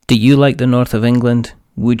Do you like the north of England?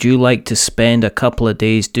 Would you like to spend a couple of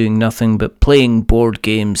days doing nothing but playing board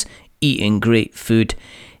games, eating great food,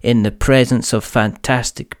 in the presence of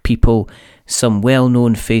fantastic people, some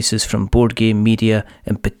well-known faces from board game media,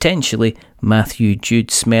 and potentially Matthew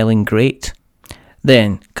Jude smelling great?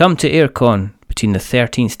 Then come to Aircon between the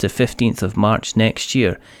 13th to 15th of March next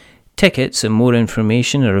year. Tickets and more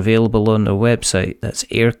information are available on their website. That's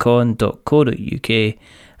aircon.co.uk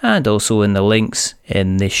and also in the links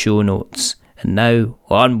in the show notes. And now,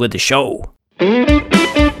 on with the show.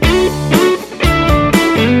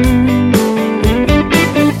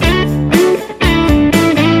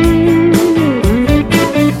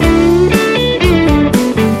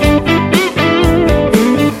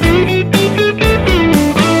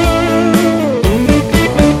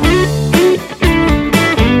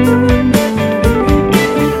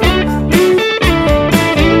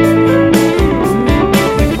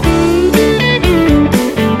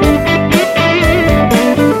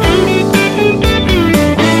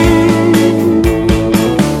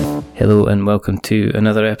 Hello and welcome to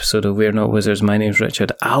another episode of We're Not Wizards. My name's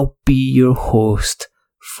Richard. I'll be your host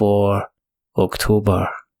for October.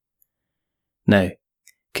 Now,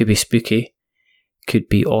 could be spooky, could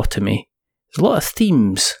be autumny. There's a lot of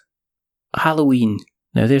themes. Halloween.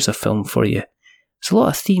 Now there's a film for you. There's a lot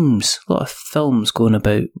of themes, a lot of films going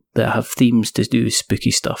about that have themes to do with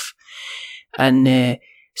spooky stuff. And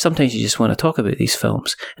sometimes you just want to talk about these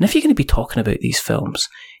films. And if you're going to be talking about these films,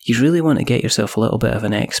 you really want to get yourself a little bit of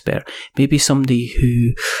an expert. Maybe somebody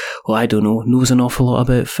who, knows an awful lot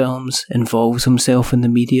about films, involves himself in the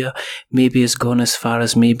media, maybe has gone as far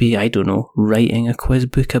as writing a quiz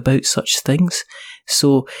book about such things.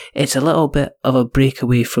 So it's a little bit of a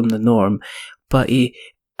breakaway from the norm. But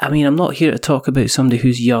I'm not here to talk about somebody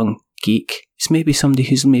who's young geek. It's maybe somebody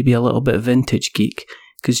who's maybe a little bit vintage geek.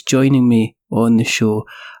 Because joining me on the show,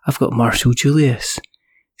 I've got Marshall Julius.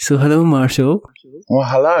 So hello, Marshall. Well,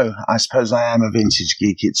 hello. I suppose I am a vintage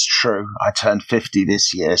geek. It's true. I turned 50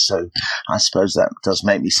 this year, so I suppose that does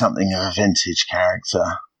make me something of a vintage character.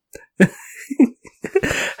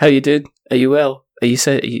 How you doing? Are you well? Are you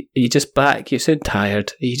just back? You sound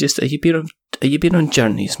tired. Are you been on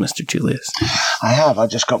journeys, Mr. Julius? I have. I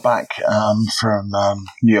just got back from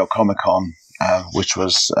New York Comic Con. Which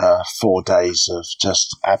was 4 days of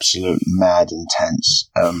just absolute mad, intense,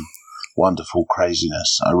 wonderful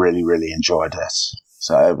craziness. I really, really enjoyed it.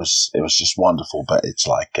 So it was just wonderful, but it's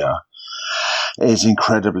like it is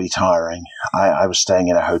incredibly tiring. I was staying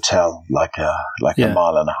in a hotel like a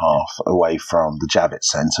mile and a half away from the Javits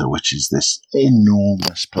Center, which is this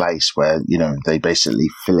enormous place where they basically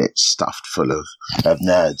fill it stuffed full of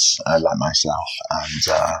nerds like myself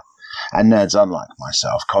and nerds unlike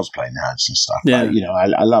myself, cosplay nerds and stuff. Yeah.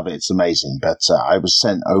 But, I love it. It's amazing. But I was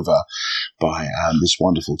sent over by this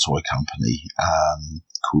wonderful toy company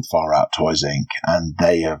called Far Out Toys Inc. And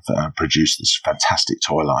they have produced this fantastic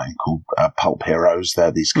toy line called Pulp Heroes.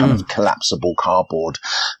 They're these kind of collapsible cardboard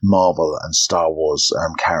Marvel and Star Wars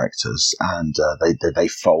characters. And they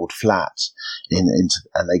fold flat and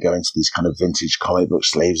they go into these kind of vintage comic book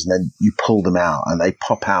sleeves, and then you pull them out and they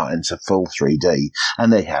pop out into full 3D,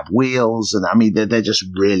 and they have wheels, and they're just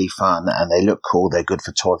really fun, and they look cool. They're good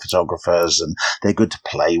for toy photographers, and they're good to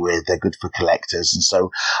play with. They're good for collectors. And so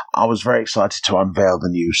I was very excited to unveil the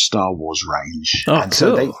new Star Wars range. Oh, and cool.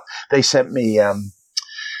 So they sent me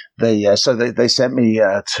they sent me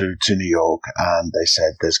to New York, and they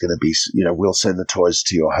said there's going to be, we'll send the toys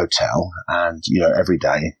to your hotel, and every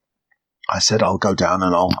day. I said, I'll go down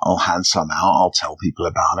and I'll hand some out. I'll tell people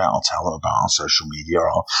about it. I'll tell them about our social media.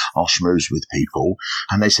 I'll schmooze with people.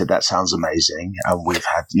 And they said, that sounds amazing. And we've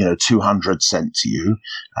had, 200 sent to you.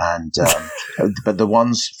 And, but the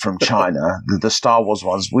ones from China, the Star Wars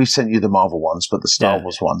ones, we sent you the Marvel ones, but the Star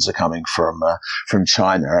Wars ones are coming from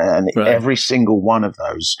China. And every single one of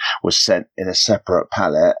those was sent in a separate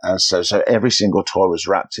pallet. So every single toy was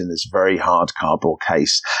wrapped in this very hard cardboard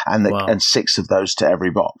case, and 6 of those to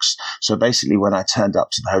every box. So basically, when I turned up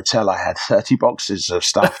to the hotel, I had 30 boxes of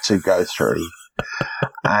stuff to go through.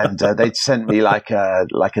 And they'd sent me one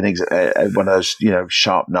of those,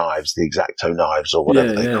 sharp knives, the X-Acto knives or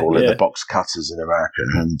whatever they call it, the box cutters in America.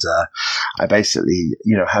 And I basically,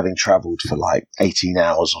 having traveled for like 18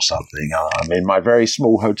 hours or something, I'm in my very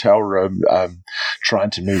small hotel room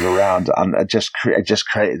trying to move around. And I just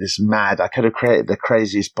created this I could have created the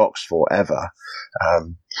craziest box fort ever.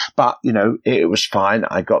 But, it was fine.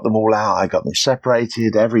 I got them all out. I got them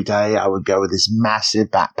separated. Every day I would go with this massive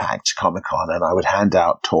backpack to Comic-Con, and I would hand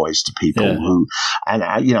out toys to people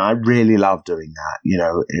I really love doing that.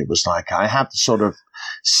 It was like I have the sort of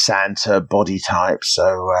Santa body type.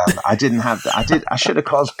 So I didn't have that. I should have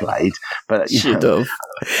cosplayed, but I should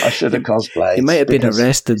have cosplayed. You might have been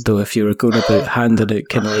arrested though if you were going about handing out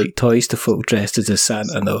kind of like toys to folk dressed as a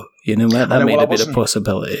Santa though. You know, that might have been a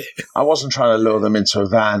possibility. I wasn't trying to lure them into a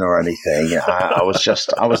van or anything. I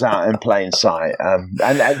was out in plain sight. And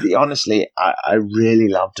honestly, I really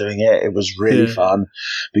loved doing it. It was really fun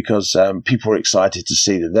because people were excited to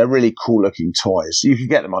see them. They're really cool looking toys. You can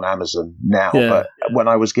get them on Amazon now, but when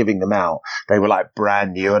I was giving them out, they were like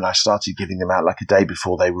brand new, and I started giving them out like a day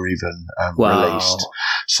before they were even released.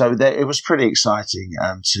 So it was pretty exciting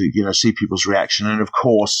to see people's reaction. And of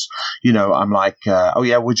course, I'm like, oh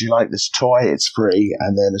yeah, would you like this toy? It's free.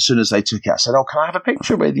 And then as soon as they took it, I said, oh, can I have a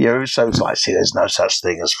picture with you? So it's like, see, there's no such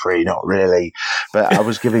thing as free, not really. But I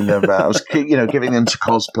was giving them, giving them to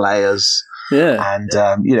cosplayers. Yeah. And,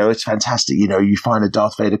 it's fantastic. You find a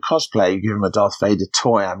Darth Vader cosplay, you give them a Darth Vader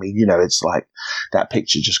toy. I mean, it's like that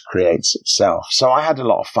picture just creates itself. So I had a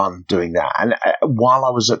lot of fun doing that. And while I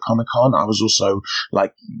was at Comic-Con, I was also,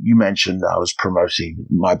 like you mentioned, I was promoting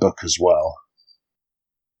my book as well.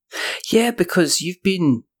 Yeah, because you've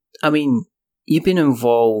been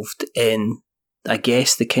involved in, I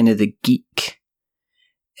guess, the kind of the geek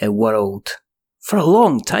world for a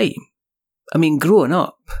long time. I mean, growing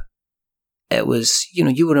up, it was,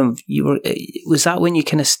 was that when you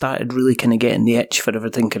kind of started really kind of getting the itch for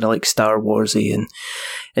everything kind of like Star Warsy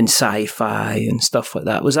and sci-fi and stuff like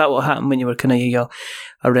that? Was that what happened when you were kind of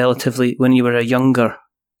when you were a younger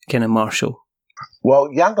kind of Marshall? Well,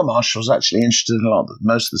 younger Marshall was actually interested in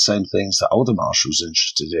most of the same things that older Marshall was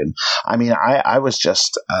interested in. I mean, I was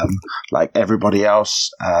just like everybody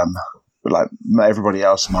else,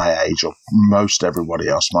 my age, or most everybody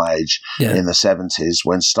else my age in the 70s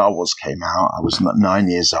when Star Wars came out. I was 9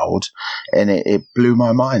 years old, and it blew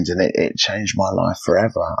my mind, and it changed my life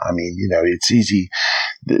forever. I mean, it's easy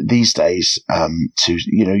these days to,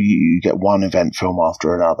 you get one event film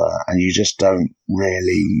after another, and you just don't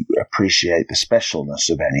really appreciate the specialness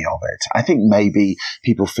of any of it. I think maybe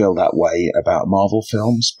people feel that way about Marvel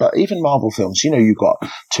films, but even Marvel films, you've got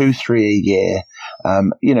 2-3 a year.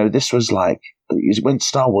 This was like when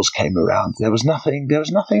Star Wars came around, there was nothing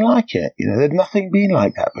like it. There'd nothing been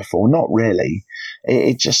like that before. Not really.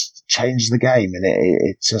 It just changed the game, and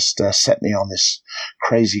it just set me on this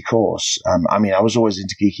crazy course. I mean, I was always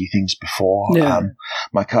into geeky things before. Yeah.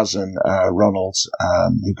 My cousin, Ronald,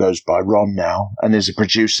 who goes by Ron now, and is a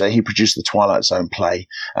producer. He produced the Twilight Zone play,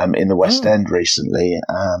 in the West End recently.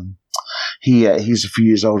 He's a few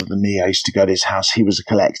years older than me. I used to go to his house. He was a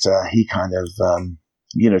collector. He kind of,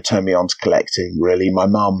 turned me on to collecting, really. My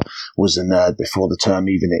mum was a nerd before the term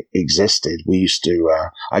even existed. We used to,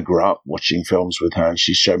 I grew up watching films with her, and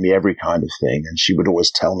she showed me every kind of thing, and she would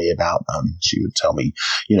always tell me about them. She would tell me,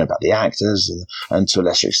 about the actors and to a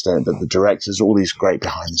lesser extent, the directors, all these great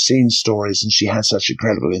behind the scenes stories. And she had such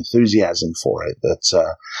incredible enthusiasm for it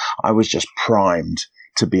that, I was just primed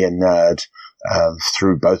to be a nerd,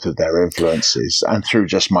 through both of their influences and through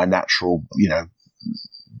just my natural,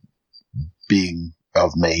 being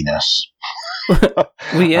of meanness.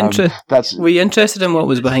 Were you interested in what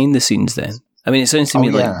was behind the scenes then? I mean, it sounds to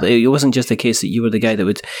me like it wasn't just a case that you were the guy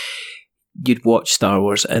that you'd watch Star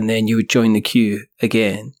Wars and then you would join the queue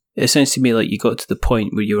again. It sounds to me like you got to the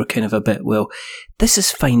point where you were kind of a bit, well, this is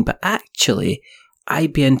fine, but actually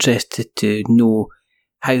I'd be interested to know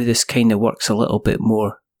how this kind of works a little bit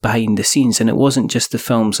more behind the scenes. And it wasn't just the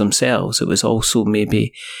films themselves, it was also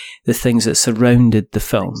maybe the things that surrounded the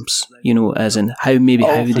films, as in how they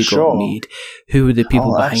got made, who were the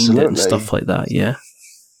people behind it and stuff like that. Yeah.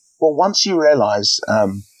 Well, once you realize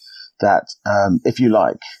that if you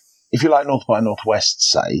like North by Northwest,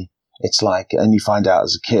 say, it's like, and you find out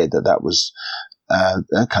as a kid that was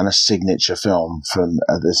a kind of signature film from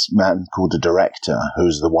this man called a director,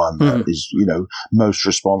 who's the one that is, most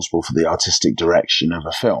responsible for the artistic direction of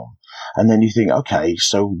a film. And then you think, okay,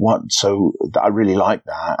 so what? So I really like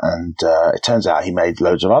that. And it turns out he made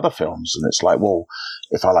loads of other films. And it's like, well,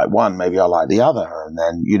 if I like one, maybe I like the other. And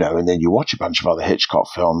then, and then you watch a bunch of other Hitchcock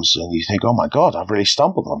films and you think, oh my God, I've really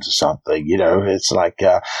stumbled onto something. It's like,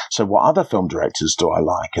 so what other film directors do I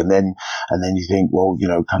like? And then you think, well,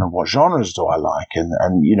 kind of what genres do I like? And I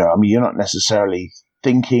mean, you're not necessarily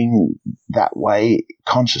thinking that way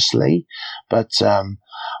consciously, but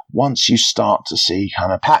once you start to see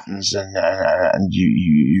kind of patterns and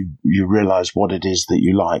you realize what it is that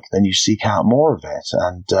you like, then you seek out more of it.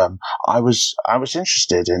 And I was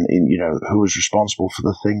interested in who was responsible for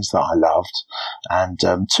the things that I loved, and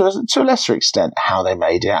to a lesser extent how they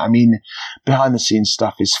made it. I mean, behind the scenes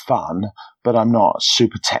stuff is fun, but I'm not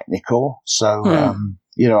super technical, so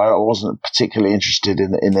I wasn't particularly interested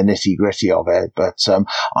in the nitty gritty of it, but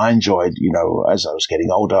I enjoyed, as I was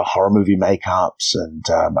getting older, horror movie makeups, and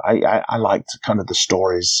I liked kind of the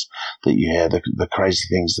stories that you hear, the crazy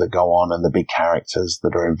things that go on, and the big characters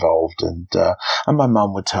that are involved, and my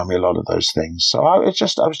mum would tell me a lot of those things. So I was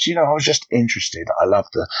just interested. I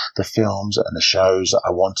loved the films and the shows.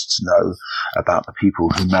 I wanted to know about the people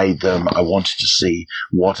who made them. I wanted to see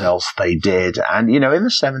what else they did, and in the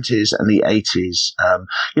 70s and the 80s.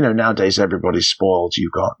 Nowadays everybody's spoiled.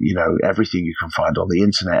 You've got, everything you can find on the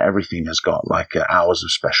internet. Everything has got like hours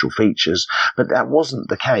of special features, but that wasn't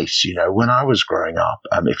the case. When I was growing up,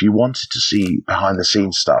 if you wanted to see behind the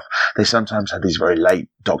scenes stuff, they sometimes had these very late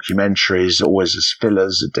documentaries, always as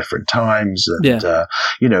fillers at different times, and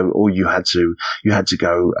or you had to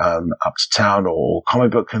go up to town or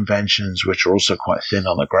comic book conventions, which are also quite thin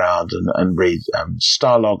on the ground, and read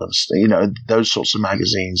Starlog and those sorts of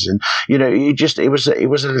magazines, and it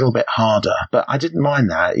was a little bit harder, but I didn't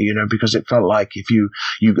mind that, because it felt like if you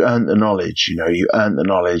earned the knowledge, you earned the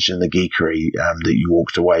knowledge and the geekery that you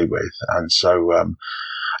walked away with, and so.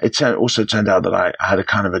 It also turned out that I had a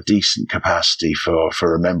kind of a decent capacity for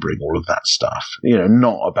remembering all of that stuff,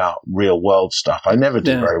 not about real world stuff. I never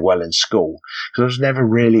did very well in school because I was never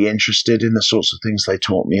really interested in the sorts of things they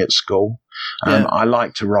taught me at school. I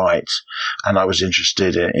like to write, and I was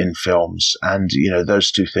interested in films, and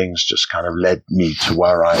those two things just kind of led me to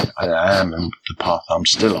where I am and the path I'm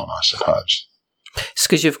still on, I suppose. It's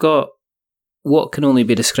because you've got what can only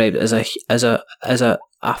be described as a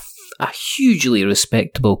hugely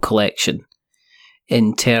respectable collection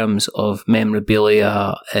in terms of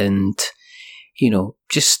memorabilia and,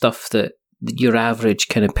 just stuff that your average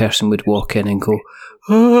kind of person would walk in and go,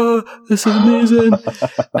 "Oh, this is amazing."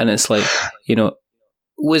 And it's like,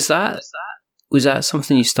 was that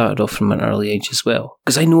something you started off from an early age as well?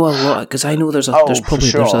 Because I know there's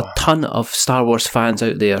a ton of Star Wars fans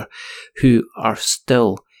out there who are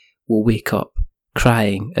still will wake up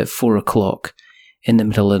crying at 4:00 in the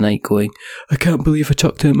middle of the night going, I can't believe I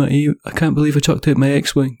chucked out my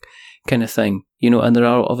X-Wing, kind of thing. And there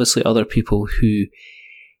are obviously other people who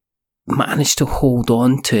manage to hold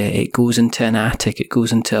on to it. It goes into an attic, it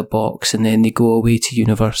goes into a box, and then they go away to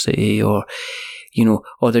university, or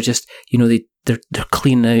they're just, they're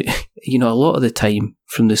cleaning out, a lot of the time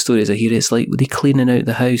from the stories I hear, it's like they cleaning out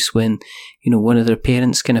the house when, one of their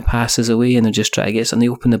parents kind of passes away, and they're just trying to get it, and they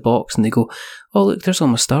open the box and they go, oh, look, there's all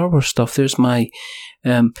my Star Wars stuff. There's my,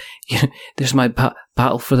 there's my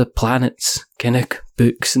Battle for the Planets kind of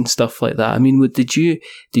books and stuff like that. I mean, did you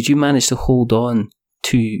manage to hold on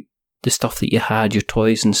to the stuff that you had, your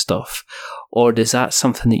toys and stuff, or is that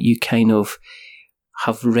something that you kind of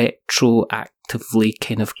have retroactively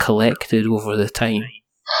kind of collected over the time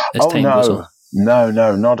as time goes on? No,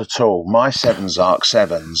 not at all. My 7s, Arc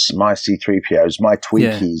 7s, my C-3POs, my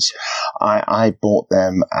Twinkies, I bought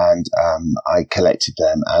them and I collected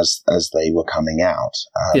them as they were coming out.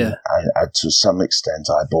 To some extent,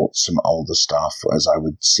 I bought some older stuff as I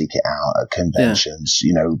would seek it out at conventions,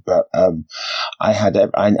 but I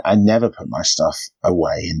never put my stuff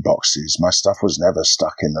away in boxes. My stuff was never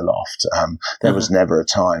stuck in the loft. There was never a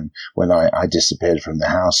time when I disappeared from the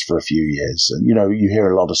house for a few years. And, you hear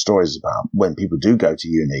a lot of stories about when people do go to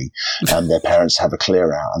uni and their parents have a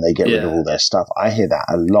clear out and they get rid of all their stuff. I hear that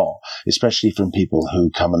a lot, especially from people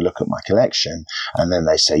who come and look at my collection and then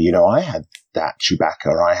they say, I had that Chewbacca,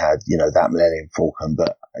 or I had, that Millennium Falcon,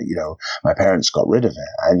 but, my parents got rid of it.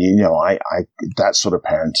 And, I that sort of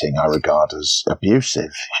parenting I regard as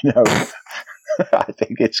abusive, I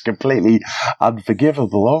think it's completely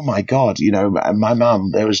unforgivable. Oh my God, my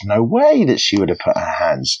mum, there was no way that she would have put her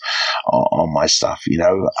hands on my stuff,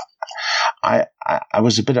 I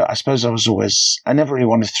was I never really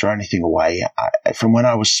wanted to throw anything away. From when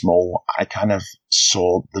I was small, I kind of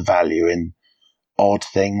saw the value in odd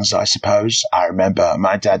things, I suppose. I remember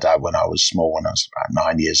my dad died when I was small, when I was about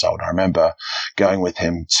 9 years old. I remember going with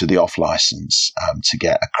him to the off license to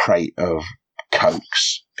get a crate of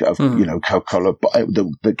Cokes, Coca-Cola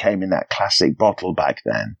that came in that classic bottle back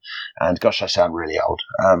then. And gosh, I sound really old.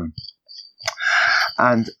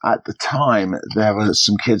 And at the time, there were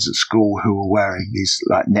some kids at school who were wearing these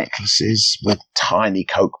like necklaces with tiny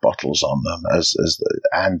Coke bottles on them. I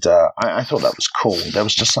thought that was cool. There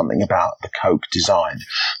was just something about the Coke design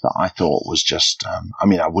that I thought was just.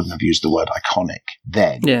 I wouldn't have used the word iconic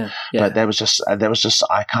then. But there was something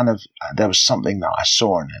that I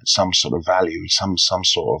saw in it, some sort of value, some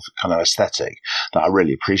sort of kind of aesthetic that I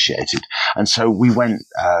really appreciated. And so we went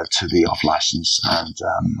to the off license, and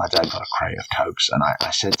my dad got a crate of Cokes, and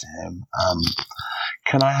I said to him,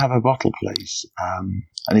 can I have a bottle, please?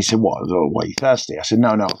 And he said, what, are you thirsty? I said,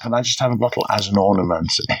 no, can I just have a bottle as an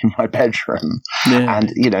ornament in my bedroom? Yeah.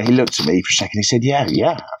 And, he looked at me for a second. He said,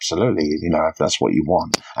 yeah, absolutely. If that's what you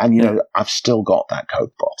want. And, I've still got that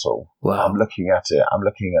Coke bottle. Wow. I'm looking at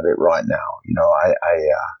it right now.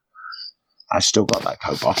 I still got that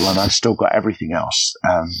Coke bottle, and I've still got everything else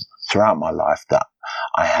throughout my life that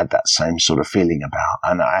I had that same sort of feeling about.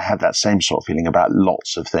 And I had that same sort of feeling about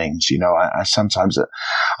lots of things. I sometimes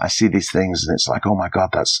I see these things and it's like, oh my God,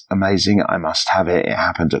 that's amazing. I must have it. It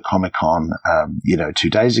happened at Comic-Con, 2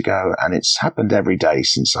 days ago, and it's happened every day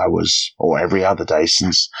or every other day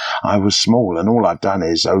since I was small. And all I've done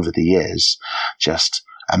is over the years just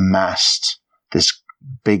amassed this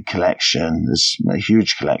big collection, this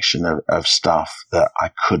huge collection of stuff that I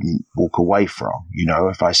couldn't walk away from.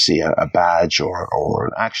 If I see a badge or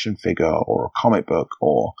an action figure or a comic book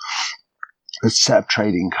or a set of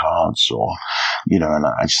trading cards and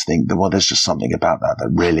I just think that, there's just something about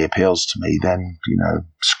that really appeals to me, then,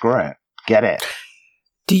 screw it, get it.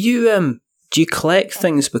 Do you collect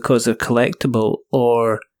things because they're collectible,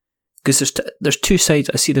 or because there's two sides?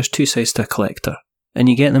 I see there's two sides to a collector. And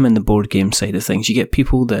you get them in the board game side of things. You get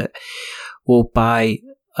people that will buy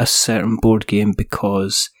a certain board game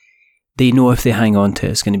because they know if they hang on to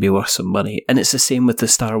it, it's going to be worth some money. And it's the same with the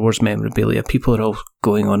Star Wars memorabilia. People are all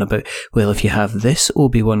going on about, well, if you have this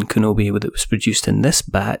Obi-Wan Kenobi that was produced in this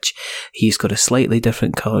batch, he's got a slightly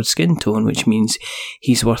different coloured skin tone, which means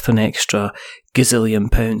he's worth an extra gazillion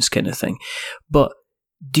pounds kind of thing. But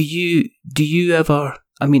do you ever...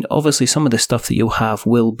 I mean, obviously, some of the stuff that you'll have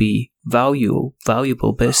will be valuable,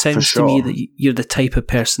 but it sounds to me that you're the type of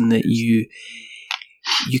person that you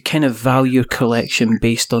kind of value your collection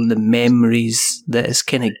based on the memories that it's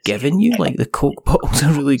kind of given you. Like the Coke bottle's a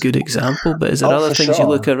really good example, but is there other things you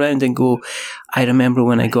look around and go, I remember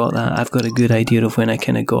when I got that, I've got a good idea of when I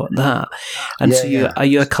kind of got that. And are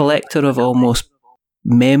you a collector of almost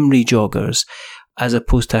memory joggers as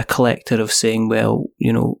opposed to a collector of saying, well,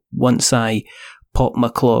 once I pop my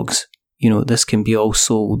clogs, this can be all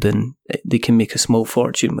sold and they can make a small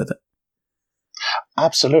fortune with it?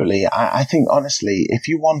 Absolutely. I think, honestly, if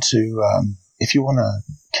you want to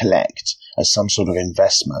collect as some sort of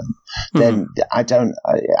investment, then I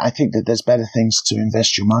think that there's better things to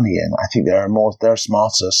invest your money in. I think there are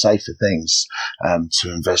smarter, safer things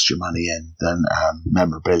to invest your money in than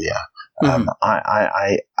memorabilia.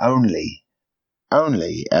 I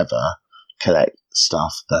only ever collect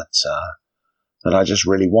stuff that I just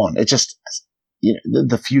really want. It just,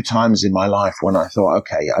 the few times in my life when I thought,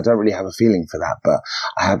 okay, I don't really have a feeling for that, but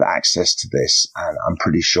I have access to this and I'm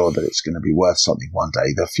pretty sure that it's going to be worth something one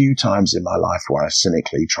day. The few times in my life where I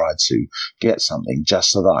cynically tried to get something just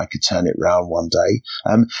so that I could turn it round one day,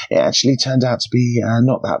 it actually turned out to be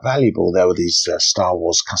not that valuable. There were these Star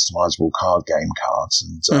Wars customizable card game cards,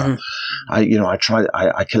 and I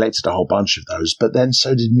collected a whole bunch of those, but then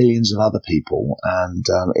so did millions of other people, and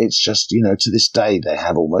it's just, to this day they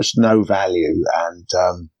have almost no value. And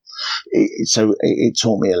so it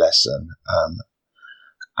taught me a lesson.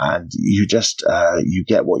 And you just you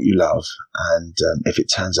get what you love, and if it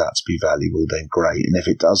turns out to be valuable, then great. And if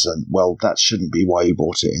it doesn't, well, that shouldn't be why you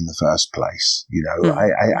bought it in the first place.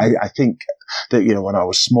 I think that when I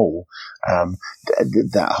was small,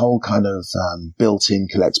 that whole kind of built-in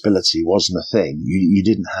collectability wasn't a thing. You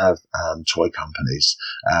didn't have toy companies,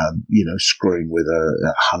 screwing with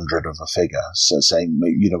 100 of a figure, so saying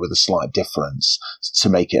with a slight difference to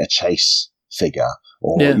make it a chase figure.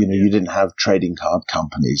 Or, you didn't have trading card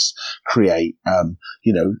companies create,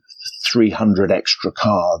 300 extra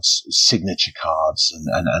cards, signature cards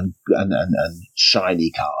and shiny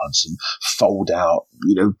cards and fold out,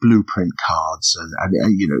 blueprint cards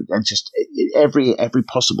and just every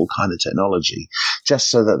possible kind of technology, just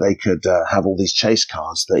so that they could have all these chase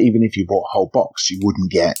cards that even if you bought a whole box, you wouldn't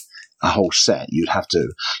get a whole set. You'd have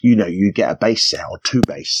to, you'd get a base set or two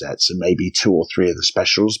base sets and maybe 2 or 3 of the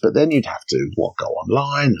specials, but then you'd have to go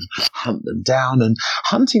online and hunt them down. And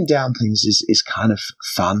hunting down things is kind of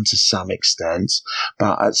fun to some extent,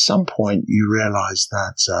 but at some point you realize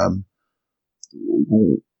that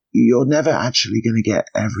you're never actually going to get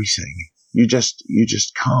everything. You just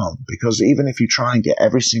can't, because even if you try and get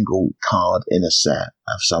every single card in a set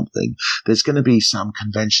of something, there's going to be some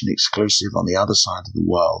convention exclusive on the other side of the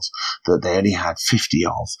world that they only had 50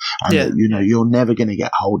 of. And that, you're never going to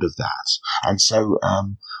get hold of that. And so,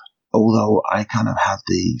 although I kind of have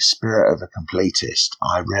the spirit of a completist,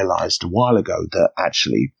 I realized a while ago that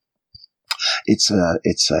actually it's an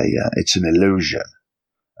illusion.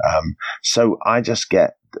 So I just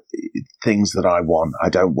get things that I want. I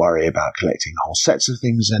don't worry about collecting whole sets of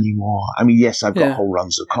things anymore. I mean, yes, I've got whole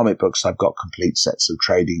runs of comic books. I've got complete sets of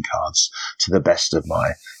trading cards to the best of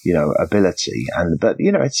my, ability. But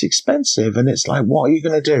it's expensive, and it's like, what are you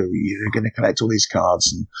going to do? You're going to collect all these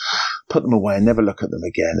cards and put them away and never look at them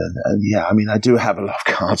again. And yeah, I mean, I do have a lot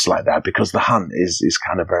of cards like that because the hunt is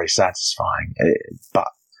kind of very satisfying.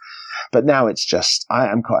 But now it's just,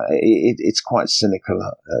 it's quite cynical,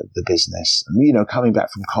 the business. And, coming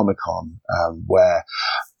back from Comic-Con, where,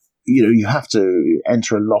 you have to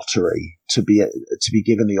enter a lottery to be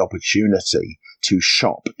given the opportunity to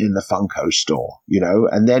shop in the Funko store,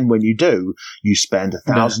 and then when you do, you spend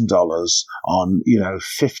 $1,000 on,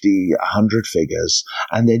 50, 100 figures,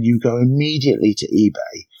 and then you go immediately to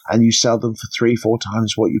eBay and you sell them for 3-4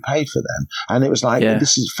 times what you paid for them. And it was like,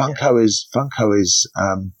 Funko is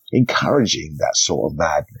encouraging that sort of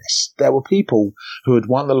madness. There were people who had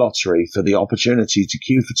won the lottery for the opportunity to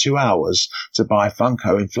queue for 2 hours to buy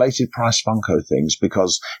Funko, inflated price Funko things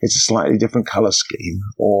because it's a slightly different color scheme,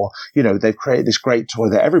 or, they've created this great toy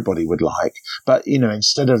that everybody would like, but,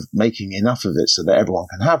 instead of making enough of it so that everyone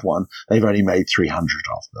can have one, they've only made 300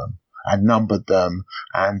 of them and numbered them.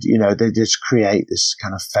 And, they just create this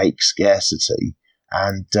kind of fake scarcity.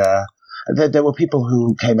 And, there were people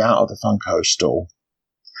who came out of the Funko store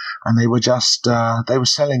and they were just, they were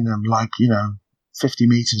selling them like, 50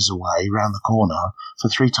 meters away around the corner for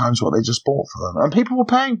 3 times what they just bought for them. And people were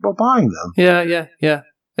buying them. Yeah.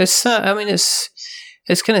 It's sad. I mean, it's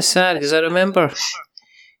kind of sad because I remember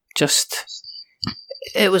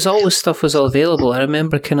it was always stuff was all available. I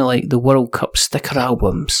remember kind of like the World Cup sticker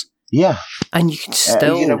albums. Yeah. And you could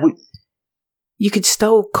still, you could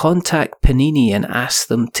still contact Panini and ask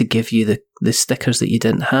them to give you the stickers that you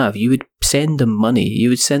didn't have. You would send them money. You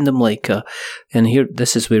would send them and here,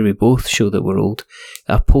 this is where we both show that we're old,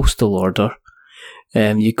 a postal order.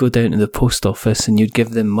 You'd go down to the post office and you'd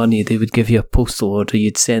give them money. They would give you a postal order.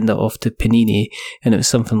 You'd send it off to Panini, and it was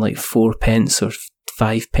something like 4 pence or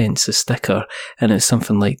 5 pence a sticker, and it's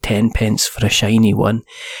something like 10 pence for a shiny one,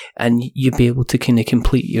 and you'd be able to kind of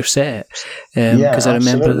complete your set. Because I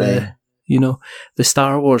remember the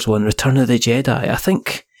Star Wars one, Return of the Jedi. I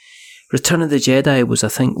think Return of the Jedi was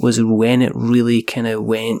when it really kind of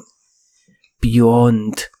went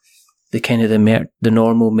beyond the kind of the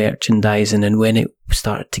normal merchandising, and when it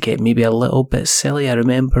started to get maybe a little bit silly. I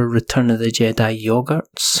remember Return of the Jedi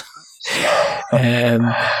yogurts.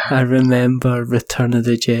 I remember Return of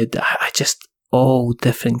the Jedi. I just all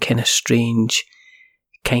different kind of strange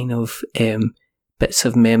kind of bits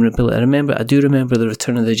of memorability. I do remember the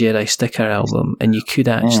Return of the Jedi sticker album, and you could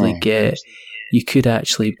actually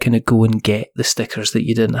kind of go and get the stickers that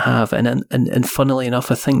you didn't have, and funnily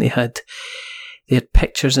enough, I think they had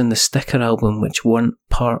pictures in the sticker album which weren't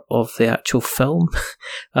part of the actual film.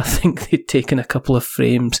 I think they'd taken a couple of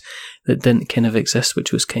frames that didn't kind of exist,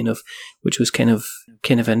 which was kind of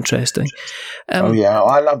interesting. I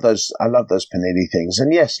love those Panini things.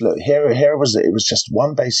 And yes, look, here it was just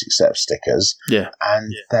one basic set of stickers. Yeah,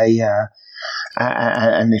 and they.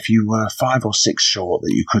 And if you were 5 or 6 short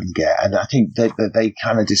that you couldn't get, and I think they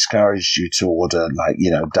kind of discouraged you to order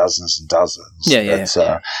dozens and dozens.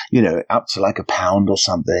 Up to like £1 or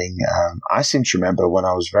something. I seem to remember when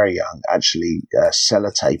I was very young, actually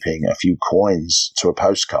sellotaping a few coins to a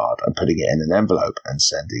postcard and putting it in an envelope and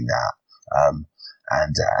sending that.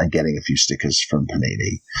 And getting a few stickers from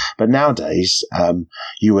Panini. But nowadays,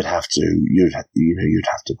 you'd have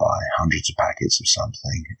to buy hundreds of packets of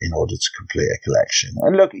something in order to complete a collection.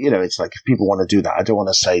 And look, it's like if people want to do that, I don't want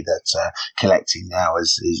to say that collecting now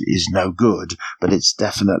is no good, but it's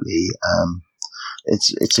definitely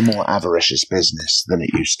it's a more avaricious business than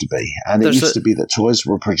it used to be. And it used to be that toys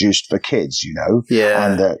were produced for kids, and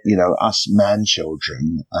that us man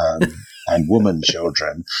children. And woman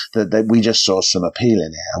children, that we just saw some appeal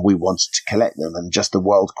in it and we wanted to collect them, and just the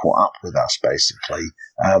world caught up with us, basically.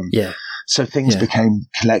 So things became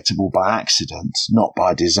collectible by accident, not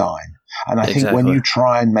by design. And I think when you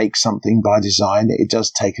try and make something by design, it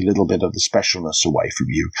does take a little bit of the specialness away from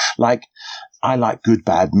you. Like, I like good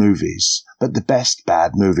bad movies, but the best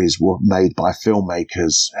bad movies were made by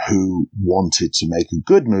filmmakers who wanted to make a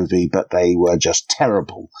good movie, but they were just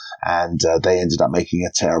terrible. And they ended up making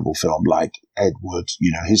a terrible film, like Ed Wood,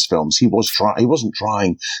 his films. He wasn't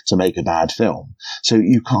trying to make a bad film. So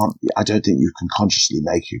I don't think you can consciously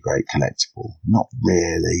make a great collectible. Not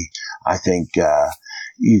really. I think,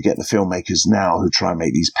 you get the filmmakers now who try and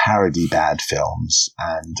make these parody bad films,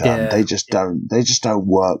 and they just don't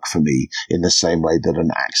work for me in the same way that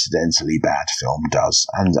an accidentally bad film does.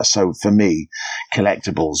 And so for me,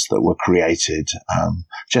 collectibles that were created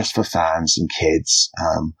just for fans and kids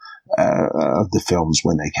of the films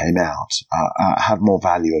when they came out have more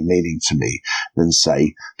value and meaning to me than,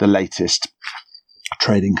 say, the latest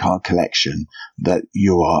trading card collection that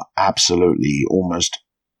you are absolutely almost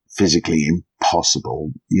physically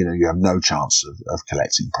impossible. You have no chance of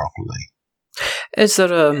collecting properly. Is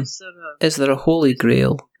there a holy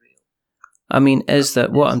grail? I mean,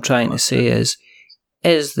 what I'm trying to say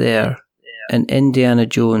is there an Indiana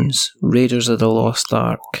Jones, Raiders of the Lost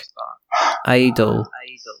Ark idol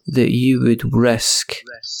that you would risk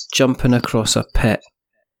jumping across a pit,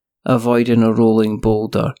 avoiding a rolling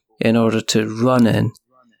boulder in order to run in,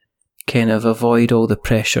 kind of avoid all the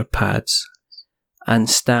pressure pads, and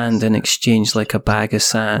stand in exchange like a bag of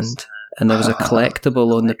sand, and there was a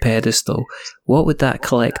collectible on the pedestal? What would that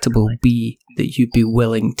collectible be that you'd be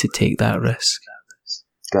willing to take that risk?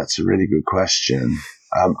 That's a really good question.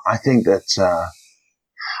 I think that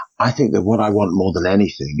what I want more than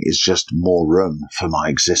anything is just more room for my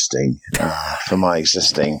existing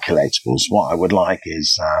collectibles. What I would like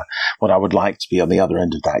to be on the other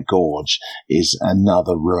end of that gorge is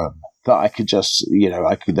another room that I could just,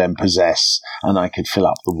 I could then possess, and I could fill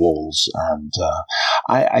up the walls. And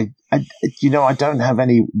I don't have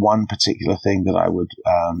any one particular thing that I would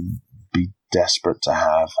be desperate to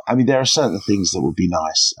have. I mean, there are certain things that would be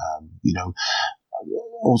nice,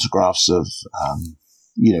 autographs of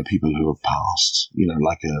people who have passed,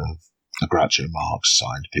 like a Groucho Marx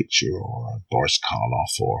signed picture, or a Boris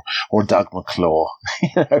Karloff, or Doug McClure,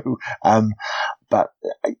 but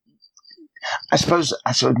I suppose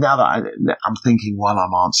now that I'm thinking while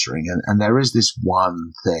I'm answering, and there is this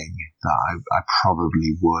one thing that I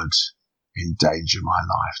probably would endanger my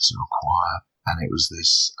life to acquire, and it was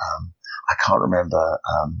this, I can't remember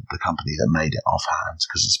the company that made it offhand,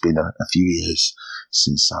 because it's been a few years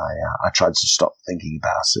since I tried to stop thinking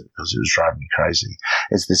about it because it was driving me crazy.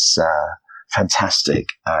 It's this fantastic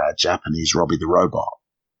Japanese Robbie the Robot.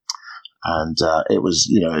 And it was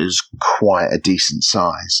quite a decent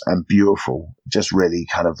size and beautiful, just really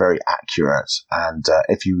kind of very accurate. And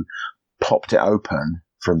if you popped it open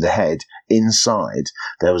from the head, inside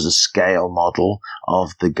there was a scale model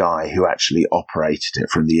of the guy who actually operated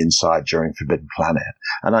it from the inside during Forbidden Planet.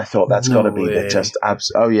 And I thought that's got to be I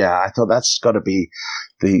thought that's got to be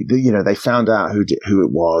they found out who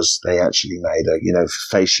it was. They actually made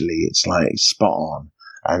facially it's like spot on.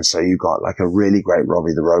 And so you got like a really great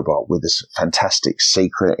Robbie the Robot with this fantastic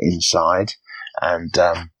secret inside. And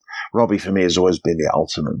Robbie for me has always been the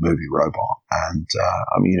ultimate movie robot. And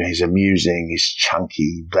he's amusing, he's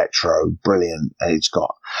chunky, retro, brilliant, and he's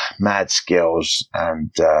got mad skills.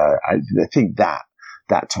 And I think that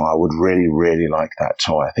toy, I would really, really like that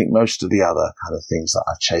toy. I think most of the other kind of things that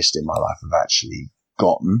I've chased in my life have actually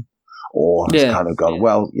gotten, or kind of gone,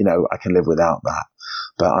 I can live without that.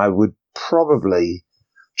 But I would probably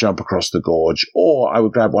jump across the gorge, or I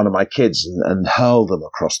would grab one of my kids and hurl them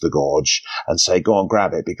across the gorge and say, go on,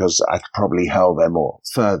 grab it, because I could probably hurl them more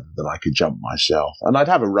further than I could jump myself. And I'd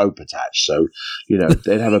have a rope attached, so,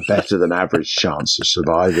 they'd have a better than average chance of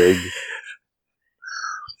surviving.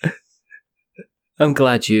 I'm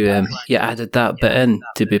glad you added that bit in,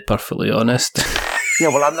 to be perfectly honest. Yeah,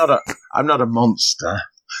 well, I'm not a monster.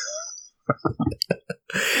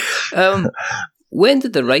 When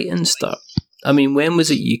did the writing start? I mean, when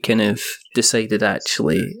was it you kind of decided,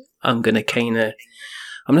 actually, I'm going to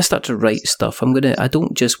start to write stuff. I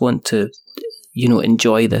don't just want to,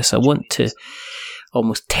 enjoy this. I want to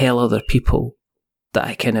almost tell other people that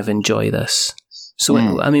I kind of enjoy this. So,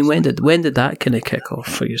 when did that kind of kick off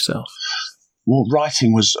for yourself? Well,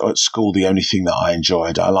 writing was at school the only thing that I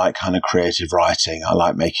enjoyed. I like kind of creative writing. I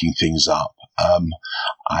like making things up.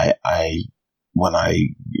 When I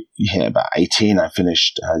hit about 18, I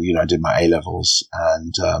finished, I did my A-levels,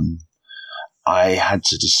 and I had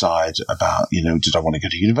to decide about, did I want to go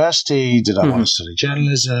to university? Did I want to study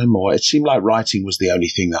journalism? Or it seemed like writing was the only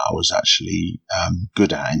thing that I was actually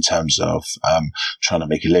good at in terms of trying to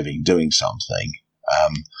make a living doing something.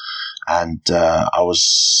 I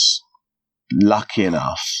was lucky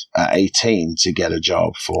enough at 18 to get a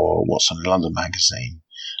job for What's on in London magazine,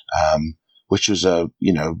 which was a,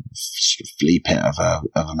 sort of flea pit of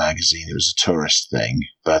a magazine. It was a tourist thing,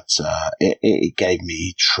 but it gave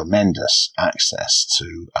me tremendous access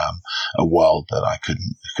to a world that I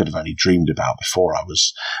could have only dreamed about before. I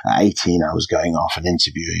was at 18. I was going off and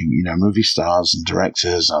interviewing, movie stars and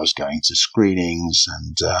directors. I was going to screenings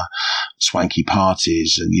and swanky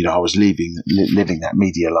parties, and I was living that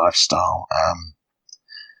media lifestyle.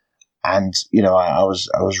 And, I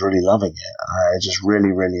was really loving it. I just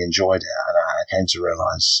really, really enjoyed it. And I came to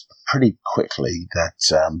realize pretty quickly that,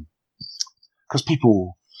 because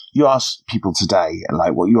you ask people today,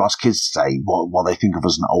 like what you ask kids today, what they think of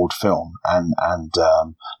as an old film. And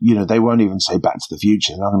they won't even say Back to the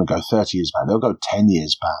Future. They're not going to go 30 years back. They'll go 10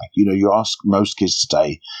 years back. You ask most kids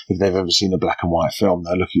today if they've ever seen a black and white film,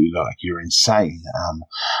 they look at you like you're insane.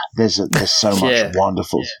 There's so much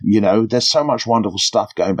wonderful, there's so much wonderful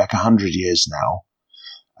stuff going back 100 years now,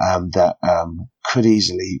 that, could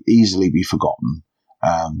easily be forgotten,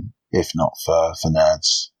 if not for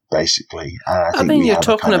nerds. Basically, I mean, you're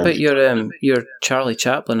talking about your Charlie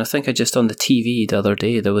Chaplin. I think I just on the TV the other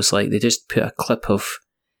day there was they just put a clip of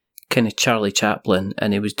kind of Charlie Chaplin,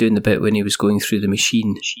 and he was doing the bit when he was going through the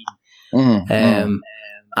machine. And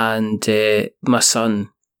my son,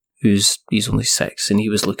 he's only 6, and he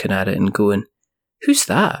was looking at it and going, "Who's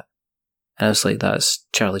that?" And I was like, "That's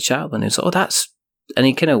Charlie Chaplin." He was like, "Oh, that's." And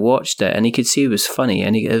he kind of watched it, and he could see it was funny,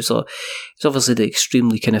 and it was obviously the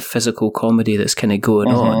extremely kind of physical comedy that's kind of going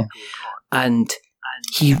on. And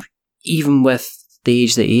he, even with the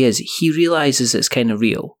age that he is, he realizes it's kind of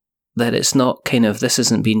real, that it's not kind of, this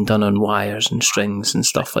isn't being done on wires and strings and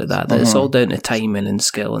stuff like that, that it's all down to timing and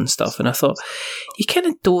skill and stuff. And I thought, you kind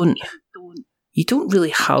of don't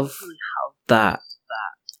really have that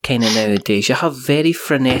kind of nowadays. You have very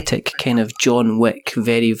frenetic kind of John Wick,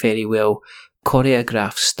 very, very well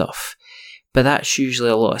choreographed stuff, but that's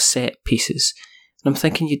usually a lot of set pieces. And I'm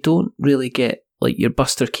thinking you don't really get your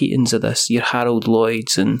Buster Keatons of this, your Harold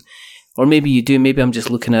Lloyds, or maybe you do, maybe I'm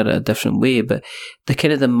just looking at it a different way, but the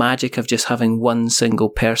kind of the magic of just having one single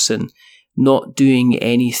person not doing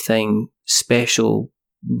anything special,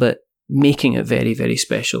 but making it very, very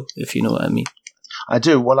special, if you know what I mean. I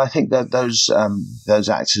do. Well, I think that those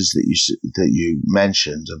actors that you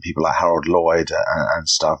mentioned, and people like Harold Lloyd and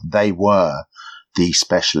stuff, they were the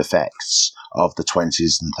special effects of the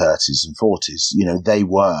 20s and 30s and 40s. They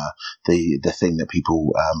were the thing that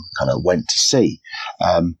people kind of went to see.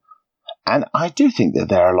 And I do think that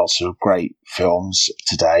there are lots of great films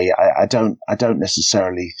today. I don't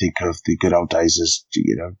necessarily think of the good old days as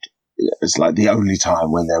it's like the only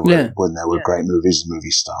time when there were great movies and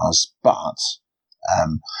movie stars, but.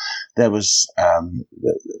 There's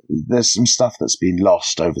some stuff that's been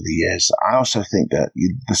lost over the years. I also think that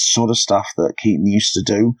the sort of stuff that Keaton used to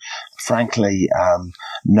do, frankly,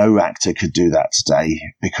 no actor could do that today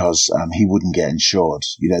because he wouldn't get insured.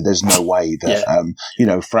 There's no way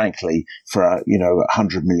that, frankly, for a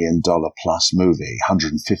 $100 million plus movie,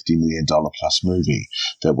 $150 million plus movie,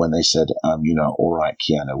 that when they said, all right,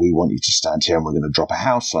 Keanu, we want you to stand here and we're going to drop a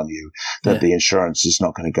house on you, that the insurance is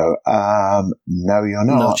not going to go, no, you're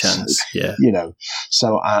not. No chance. Yeah.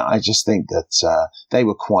 So I just think that they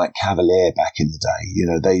were quite cavalier back in the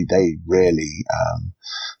day. They really,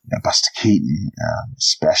 Buster Keaton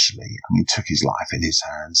especially, took his life in his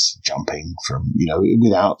hands, jumping from,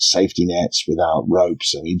 without safety nets, without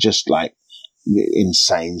ropes. Just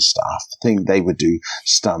insane stuff. I think they would do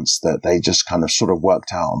stunts that they just kind of sort of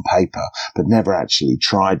worked out on paper, but never actually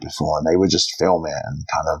tried before, and they would just film it and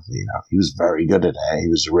kind of, he was very good at it. He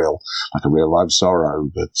was a real life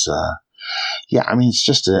Zorro, but it's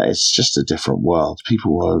just a different world.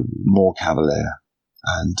 People were more cavalier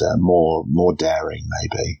and more daring,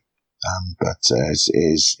 maybe, but it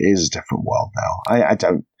is a different world now.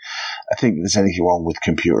 I think there's anything wrong with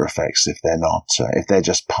computer effects if they're not, if they're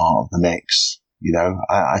just part of the mix.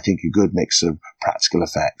 I think a good mix of practical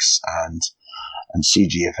effects and CG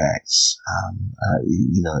effects,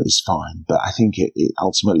 is fine. But I think it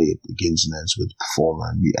ultimately it begins and ends with the performer,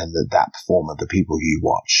 and that performer, the people you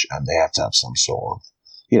watch, and they have to have some sort of,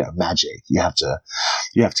 magic. You have to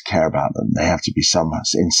care about them. They have to be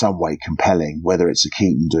in some way compelling, whether it's a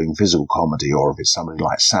Keaton doing physical comedy or if it's somebody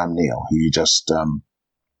like Sam Neill, who you just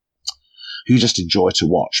enjoy to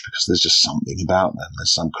watch because there's just something about them.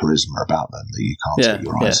 There's some charisma about them that you can't take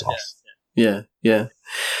your eyes off. Yeah.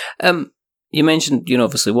 You mentioned,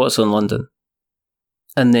 obviously What's on London.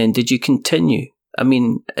 And then did you continue?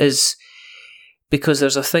 Because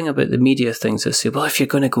there's a thing about the media things that say, well, if you're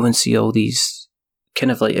going to go and see all these kind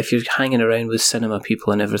of if you're hanging around with cinema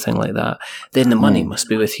people and everything like that, then the money must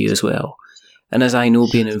be with you as well. And as I know,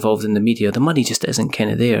 being involved in the media, the money just isn't kind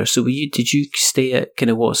of there. So did you stay at kind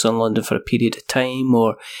of What's On London for a period of time,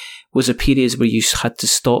 or was there periods where you had to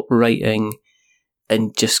stop writing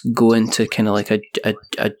and just go into kind of like a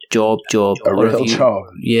job? A real job?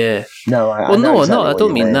 Yeah. No, I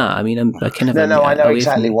don't mean that. I mean, I know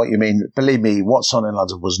exactly what you mean. Believe me, What's On in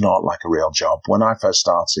London was not like a real job. When I first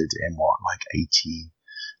started in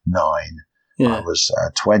 89, I was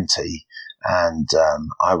 20. And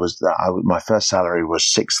my first salary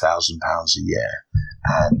was £6,000 a year,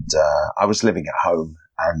 and I was living at home.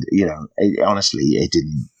 And honestly,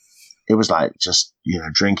 it was like just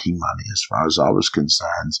drinking money as far as I was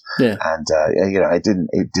concerned. Yeah. And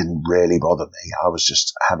it didn't really bother me. I was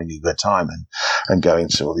just having a good time and going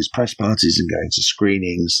to all these press parties and going to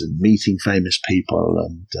screenings and meeting famous people,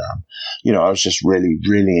 and I was just really,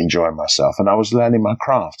 really enjoying myself. And I was learning my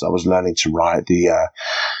craft. I was learning to write.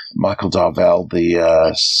 Michael Darvell, the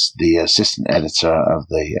assistant editor of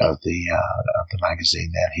the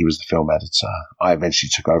magazine, there, he was the film editor. I eventually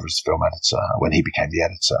took over as the film editor when he became the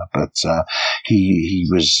editor. But he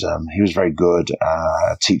was very good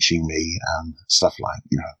teaching me stuff like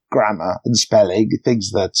grammar and spelling,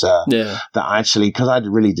 things that I actually, because I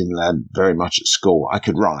really didn't learn very much at school. I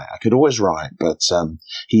could write, I could always write, but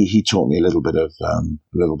he taught me a little bit of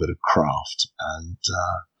craft, and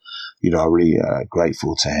I'm really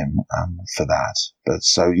grateful to him for that. But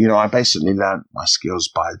so, I basically learned my skills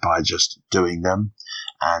by just doing them.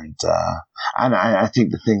 And I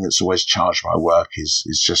think the thing that's always charged my work is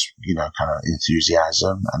just, kind of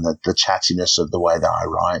enthusiasm and the chattiness of the way that I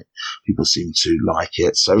write. People seem to like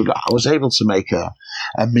it. So I was able to make a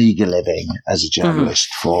meager living as a journalist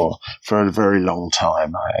for a very long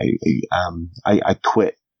time. I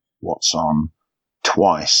quit What's On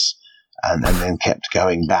twice. And then kept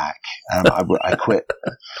going back. I quit.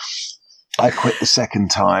 I quit the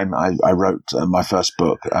second time. I wrote my first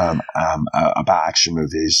book about action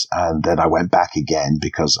movies, and then I went back again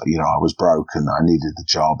because I was broke and I needed the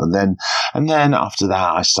job. And then after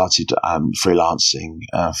that, I started freelancing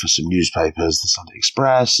for some newspapers, the Sunday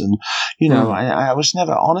Express, and I was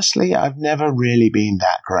never, honestly, I've never really been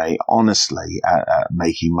that great, honestly, at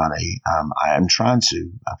making money. I'm trying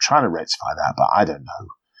to rectify that, but I don't know.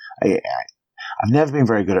 I've never been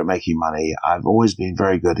very good at making money. I've always been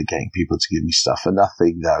very good at getting people to give me stuff for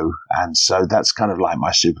nothing, though. And so that's kind of like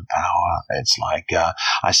my superpower. It's like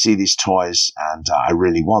I see these toys and I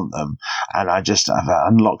really want them. And I've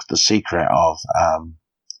unlocked the secret of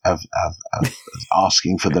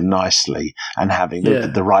asking for them nicely and having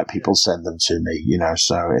the right people send them to me,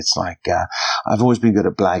 so it's like I've always been good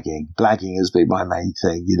at blagging. Blagging has been my main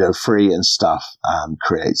thing, free and stuff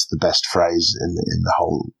creates the best phrase in the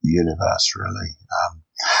whole universe, really.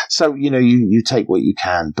 So you take what you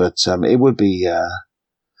can, but it would be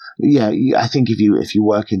I think if you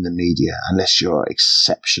work in the media, unless you're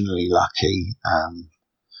exceptionally lucky,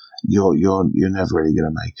 you're never really going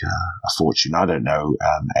to make a fortune. I don't know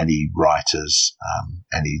any writers,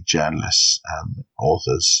 any journalists,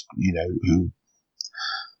 authors,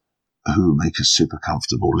 who make a super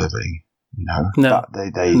comfortable living. No.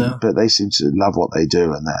 But they seem to love what they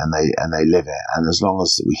do, and they live it. And as long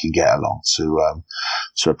as we can get along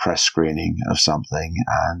to a press screening of something,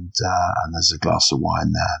 and there's a glass of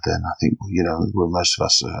wine there, then I think most of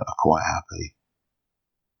us are quite happy.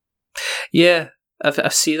 Yeah. I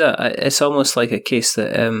see that. It's almost like a case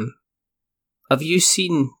that have you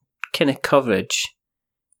seen kind of coverage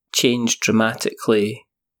change dramatically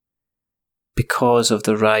because of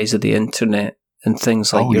the rise of the internet and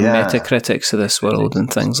things like Metacritics of this world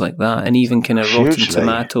and things like that, and even kind of Rotten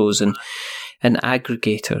Tomatoes and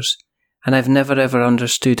aggregators. And I've never ever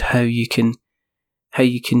understood how you can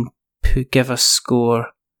give a score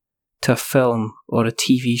to a film or a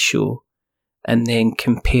TV show and then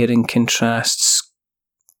compare and contrast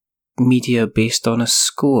media based on a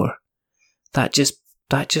score. That just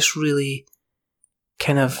really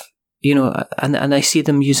kind of, and I see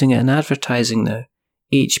them using it in advertising now.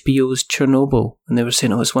 HBO's Chernobyl, and they were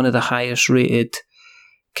saying, it's one of the highest rated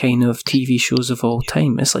kind of TV shows of all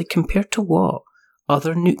time. It's like, compared to what?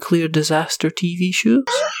 Other nuclear disaster TV shows?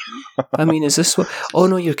 I mean, is this what? Oh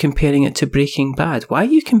no, you're comparing it to Breaking Bad. Why are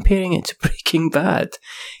you comparing it to Breaking Bad?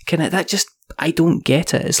 I don't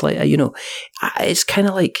get it. It's like, it's kind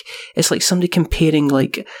of like, it's like somebody comparing,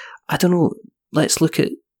 like, I don't know, let's look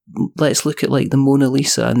at like the Mona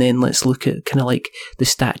Lisa, and then let's look at kind of like the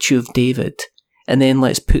Statue of David, and then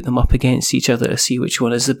let's put them up against each other to see which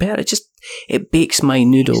one is the better. It bakes my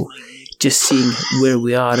noodle just seeing where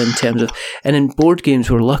we are in terms of, and in board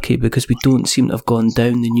games we're lucky because we don't seem to have gone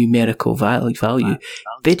down the numerical value.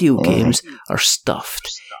 Video games are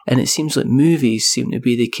stuffed. And it seems like movies seem to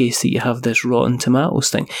be the case that you have this Rotten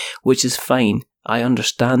Tomatoes thing, which is fine. I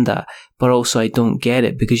understand that. But also I don't get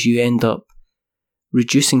it, because you end up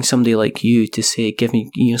reducing somebody like you to say, give me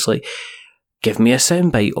a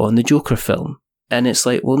soundbite on the Joker film. And it's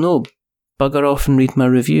like, well, no, bugger off and read my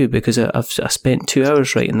review, because I spent 2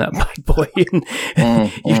 hours writing that bad boy,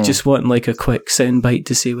 and you just want like a quick soundbite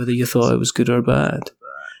to say whether you thought it was good or bad.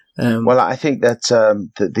 Well, I think that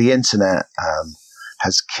the internet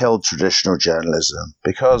has killed traditional journalism,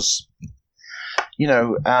 because,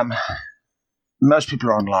 most people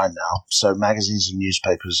are online now, so magazines and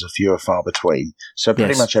newspapers are few and far between. So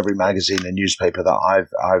pretty much every magazine and newspaper that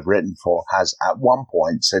I've written for has at one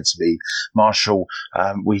point said to me, Marshall,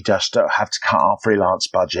 we just have to cut our freelance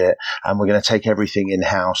budget, and we're going to take everything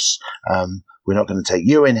in-house. We're not going to take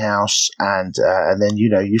you in-house, and then,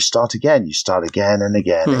 you start again. You start again and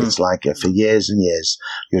again. It's like for years and years,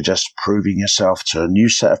 you're just proving yourself to a new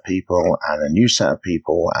set of people and a new set of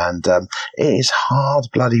people, and it is hard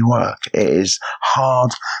bloody work. It is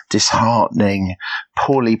hard, disheartening,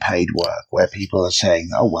 poorly paid work, where people are saying,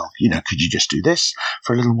 oh, well, could you just do this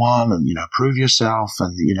for a little while and, prove yourself?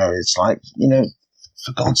 And, it's like,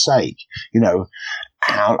 for God's sake,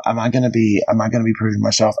 how am I going to be proving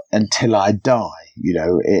myself until I die?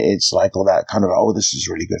 It's like all that kind of, oh, this is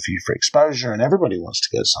really good for you for exposure, and everybody wants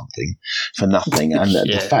to get something for nothing. And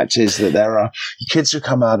the fact is that there are kids who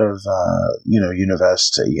come out of,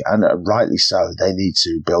 university, and rightly so, they need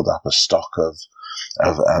to build up a stock of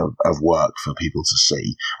work for people to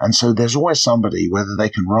see. And so there's always somebody, whether they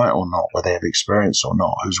can write or not, whether they have experience or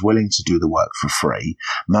not, who's willing to do the work for free.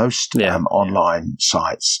 Most online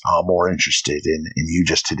sites are more interested in you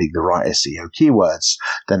just hitting the right SEO keywords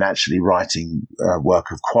than actually writing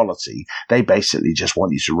work of quality. They basically just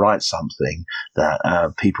want you to write something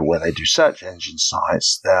that people, when they do search engine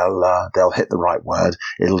sites, they'll hit the right word,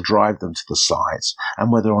 it'll drive them to the site,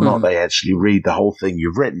 and whether or not they actually read the whole thing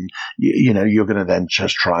you've written, you're going to then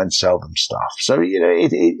just try and sell them stuff. So,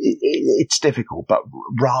 it's difficult, but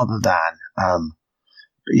rather than,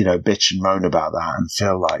 bitch and moan about that and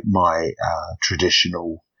feel like my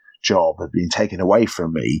traditional job had been taken away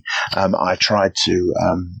from me, I tried to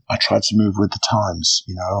move with the times.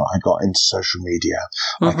 I got into social media.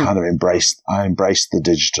 I kind of embraced the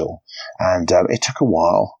digital, and it took a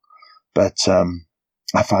while, but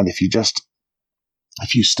I find if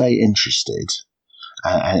you stay interested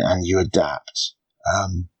and you adapt.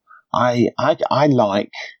 I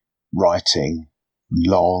like writing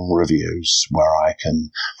long reviews where I can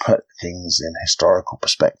put things in historical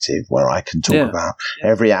perspective, where I can talk about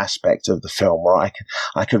every aspect of the film, where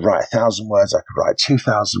I could write 1,000 words, I could write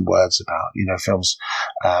 2,000 words about, films,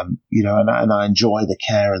 and I enjoy the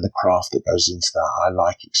care and the craft that goes into that. I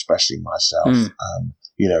like expressing myself,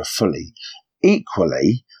 fully.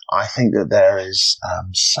 Equally, I think that there is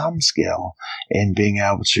some skill in being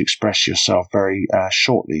able to express yourself very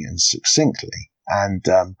shortly and succinctly. And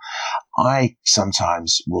I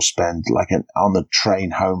sometimes will spend on the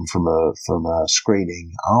train home from a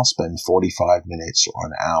screening, I'll spend 45 minutes or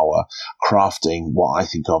an hour crafting what I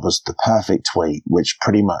think of as the perfect tweet, which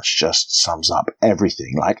pretty much just sums up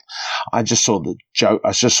everything. Like, I just saw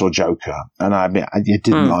Joker, and I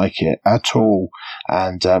didn't like it at all.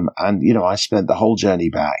 And I spent the whole journey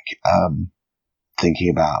back, thinking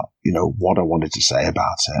about, what I wanted to say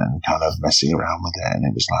about it and kind of messing around with it. And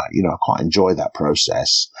it was like, I quite enjoyed that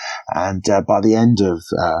process. And by the end of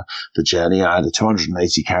the journey, I had a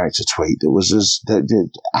 280 character tweet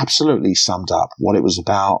that absolutely summed up what it was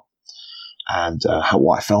about and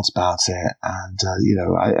what I felt about it. And,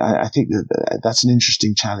 I think that's an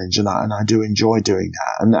interesting challenge, and I do enjoy doing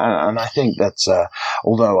that. And I think that,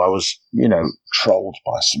 although I was, trolled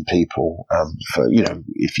by some people, for,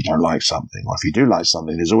 if you don't like something, or if you do like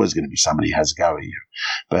something, there's always going to be somebody who has a go at you.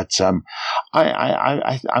 But,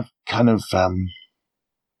 I've kind of,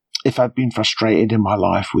 if I've been frustrated in my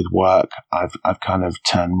life with work, I've kind of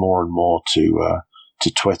turned more and more to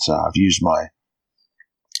Twitter. I've used my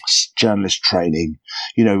journalist training,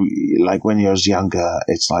 like when I was younger,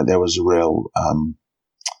 it's like there was a real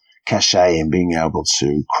cachet in being able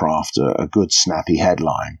to craft a good snappy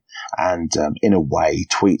headline. And in a way,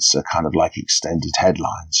 tweets are kind of like extended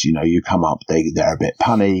headlines. You come up, they're a bit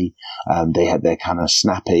punny, they're kind of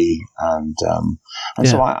snappy, and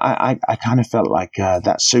so I kind of felt like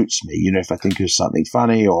that suits me. If I think of something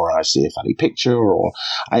funny, or I see a funny picture, or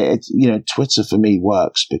Twitter for me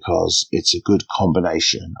works because it's a good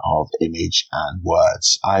combination of image and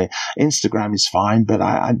words. Instagram is fine, but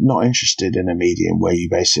I'm not interested in a medium where you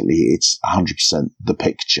basically it's 100% the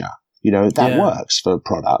picture. That works for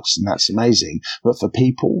products, and that's amazing. But for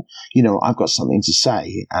people, I've got something to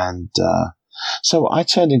say. And so I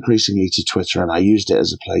turned increasingly to Twitter, and I used it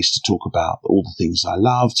as a place to talk about all the things I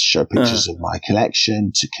loved, to show pictures of my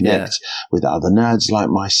collection, to connect with other nerds like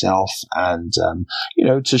myself, and,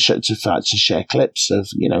 to share clips of,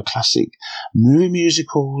 classic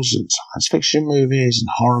musicals and science fiction movies and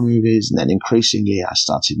horror movies. And then increasingly I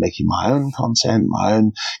started making my own content, my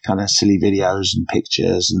own kind of silly videos and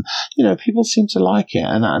pictures. And, people seem to like it.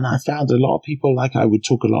 And I found a lot of people, like I would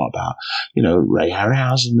talk a lot about, Ray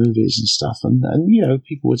Harryhausen movies and stuff. And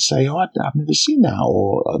people would say, "Oh, I've never seen that,"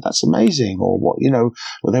 or "Oh, that's amazing," or what,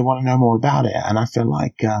 or they want to know more about it. And I feel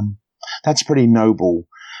like that's a pretty noble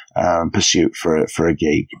pursuit for a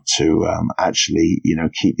geek to actually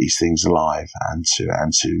keep these things alive and to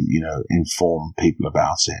inform people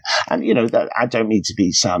about it. And that I don't mean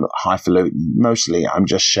to sound highfalutin. Mostly, I'm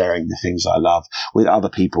just sharing the things I love with other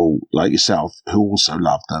people like yourself who also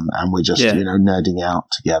love them, and we're just nerding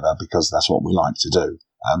out together because that's what we like to do.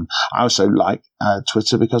 I also like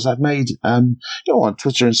Twitter because I've made, on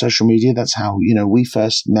Twitter and social media, that's how, we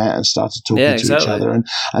first met and started talking to each other. And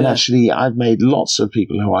actually, I've made lots of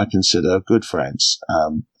people who I consider good friends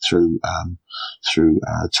through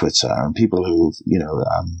Twitter, and people who've,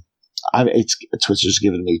 Twitter's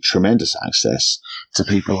given me tremendous access to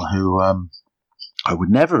people who I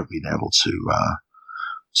would never have been able to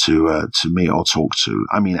meet or talk to.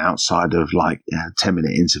 I mean, outside of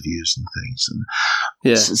 10-minute interviews and things. And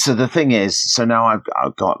so the thing is, so now I've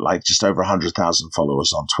got just over 100,000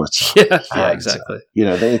 followers on Twitter. Yeah, exactly.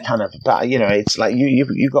 They kind of, but it's like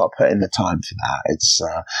you've got to put in the time for that. It's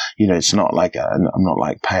it's not like I'm not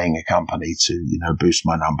paying a company to boost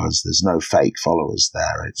my numbers. There's no fake followers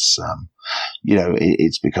there. It's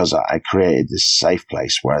it's because I created this safe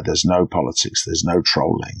place where there's no politics, there's no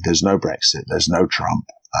trolling, there's no Brexit, there's no Trump.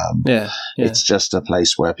 It's just a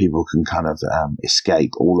place where people can kind of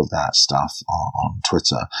escape all of that stuff on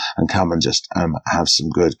Twitter and come and just have some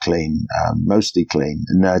good, clean, mostly clean,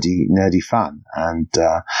 nerdy fun. And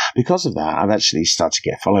because of that, I've actually started to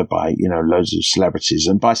get followed by loads of celebrities.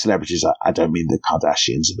 And by celebrities, I don't mean the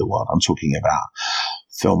Kardashians of the world. I'm talking about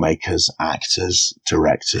filmmakers, actors,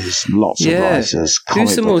 directors, lots of writers,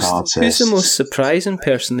 comic book artists. Who's the most surprising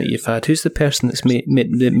person that you've had? Who's the person that's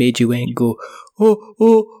made you went and go,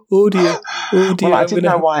 oh dear. Well, I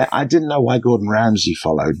didn't know why Gordon Ramsay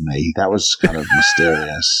followed me. That was kind of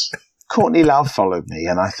mysterious. Courtney Love followed me,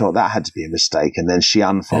 and I thought that had to be a mistake. And then she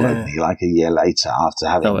unfollowed me a year later after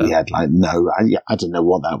having I don't know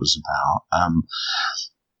what that was about.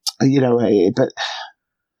 But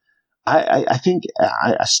I think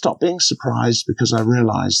I stopped being surprised because I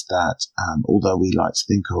realized that although we like to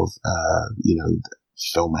think of,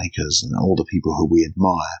 filmmakers and all the people who we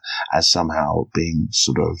admire as somehow being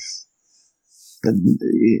sort of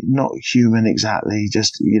not human exactly,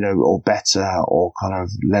 just, or better or kind of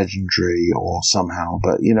legendary or somehow,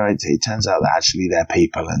 but, it turns out that actually they're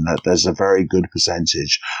people, and that there's a very good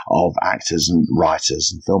percentage of actors and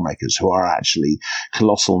writers and filmmakers who are actually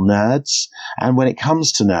colossal nerds. And when it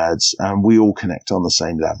comes to nerds, we all connect on the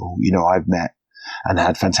same level. I've met and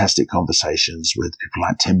had fantastic conversations with people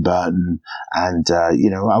like Tim Burton, and,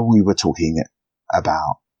 we were talking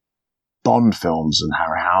about Bond films and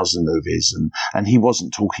Harryhausen movies, and he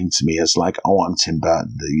wasn't talking to me as I'm Tim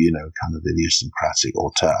Burton, the kind of idiosyncratic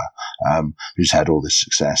auteur who's had all this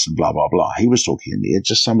success and blah blah blah. He was talking to me as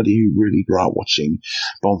just somebody who really grew up watching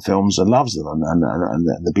Bond films and loves them, and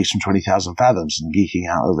The Beast from 20,000 Fathoms, and geeking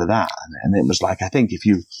out over that. And it was I think if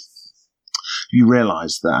you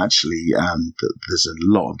realize that actually that there's a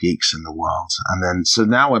lot of geeks in the world. And then, so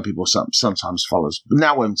now when people sometimes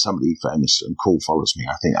when somebody famous and cool follows me,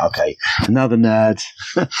 I think, okay, another nerd's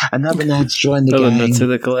joined the game. Nerd to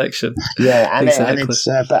the collection. Yeah, and exactly. it's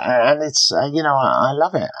I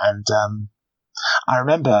love it. And I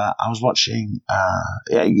remember I was watching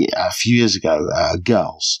a few years ago,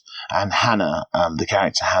 Girls, and Hannah, the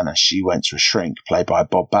character Hannah, she went to a shrink played by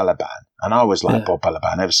Bob Balaban. And I always liked Bob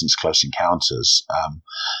Balaban ever since Close Encounters.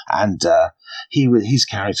 His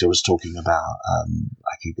character was talking about a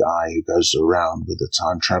guy who goes around with a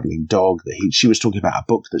time traveling dog. She was talking about a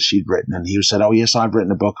book that she'd written, and he said, "Oh yes, I've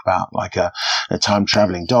written a book about a time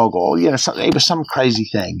traveling dog," or it was some crazy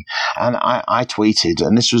thing. And I tweeted,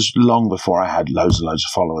 and this was long before I had loads and loads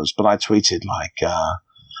of followers, but I tweeted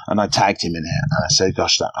And I tagged him in it, and I said,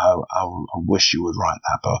 gosh, I wish you would write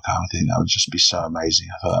that book. I think that would just be so amazing.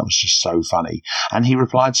 I thought that was just so funny. And he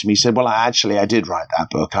replied to me, he said, well, I did write that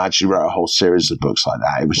book. I actually wrote a whole series of books like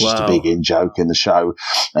that. It was just a big in-joke in the show.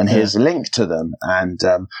 And here's a link to them. And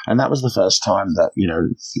that was the first time that,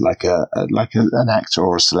 like an actor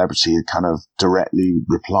or a celebrity had kind of directly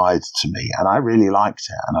replied to me. And I really liked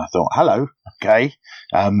it. And I thought, hello, okay,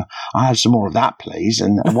 I have some more of that, please.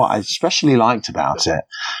 And what I especially liked about it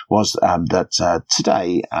was that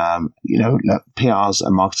today, look, PRs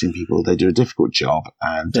and marketing people, they do a difficult job,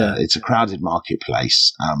 and it's a crowded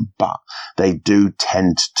marketplace, but they do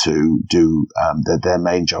tend to do their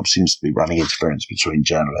main job seems to be running interference between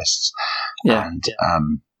journalists and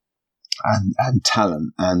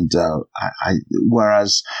talent. And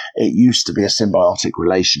whereas it used to be a symbiotic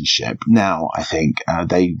relationship, now I think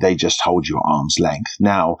they just hold you at arm's length.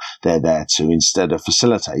 Now they're there to, instead of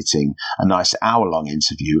facilitating a nice hour-long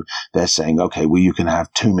interview, they're saying, okay, well, you can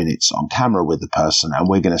have 2 minutes on camera with the person, and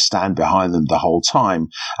we're going to stand behind them the whole time,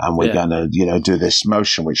 and we're going to, do this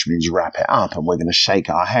motion, which means wrap it up, and we're going to shake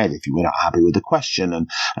our head if we're not happy with the question.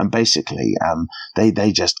 And basically,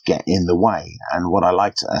 they just get in the way. And what I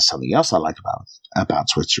liked, something else I like about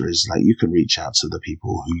Twitter is, like, you can reach out to the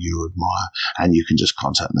people who you admire, and you can just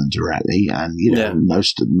contact them directly. And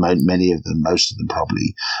most of them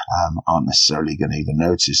probably aren't necessarily going to even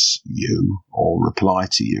notice you or reply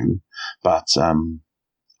to you. But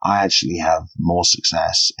I actually have more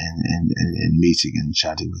success in meeting and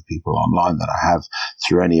chatting with people online than I have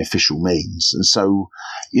through any official means. And so,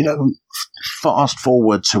 fast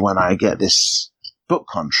forward to when I get this book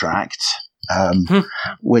contract.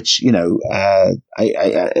 Which, I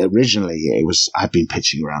originally I'd been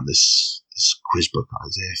pitching around this quiz book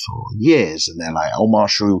idea for years, and they're like, oh,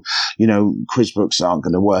 Marshall, quiz books aren't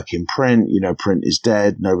going to work in print, print is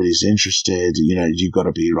dead, nobody's interested, you've got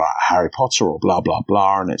to be like Harry Potter or blah, blah,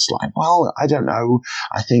 blah. And it's like, well, I don't know.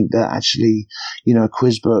 I think that actually, a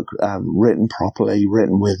quiz book, written properly,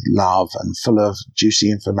 written with love and full of juicy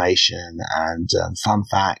information and fun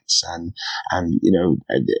facts and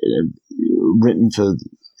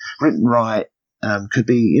written right, could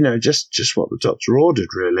be, just what the doctor ordered,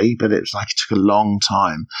 really. But it was like, it took a long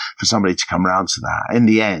time for somebody to come around to that. In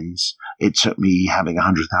the end, it took me having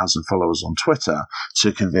 100,000 followers on Twitter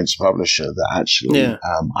to convince a publisher that actually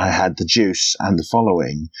I had the juice and the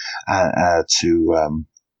following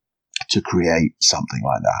to create something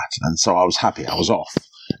like that. And so I was happy. I was off.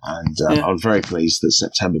 And I was very pleased that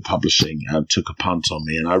September Publishing took a punt on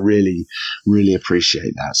me, and I really, really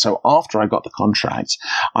appreciate that. So after I got the contract,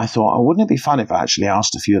 I thought, oh, wouldn't it be fun if I actually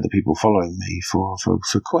asked a few of the people following me for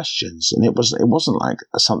questions? And it wasn't like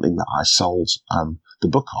something that I sold the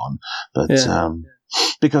book on, but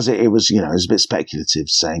because it was, it was a bit speculative,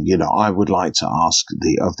 saying, I would like to ask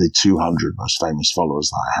of the 200 most famous followers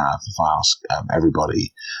that I have, if I ask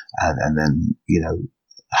everybody, and then,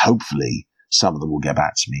 hopefully some of them will get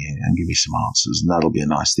back to me and give me some answers, and that'll be a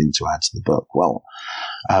nice thing to add to the book. Well,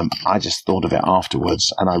 I just thought of it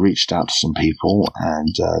afterwards, and I reached out to some people,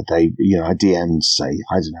 and they, I DM'd, say,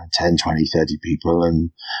 10, 20, 30 people,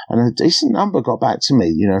 and a decent number got back to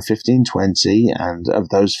me, 15, 20, and of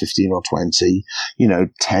those 15 or 20,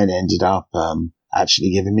 10 ended up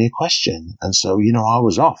actually giving me a question. And so, I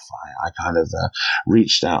was off. I kind of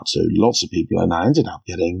reached out to lots of people, and I ended up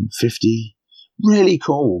getting 50 really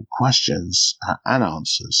cool questions and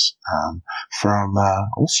answers from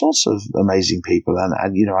all sorts of amazing people.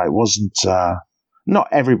 And it wasn't, not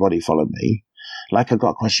everybody followed me. Like, I got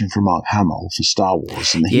a question from Mark Hamill for Star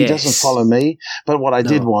Wars, and he doesn't follow me. But what I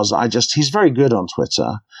did was he's very good on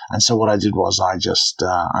Twitter. And so what I did was I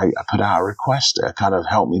put out a request to kind of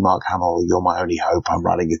help me, Mark Hamill, you're my only hope. I'm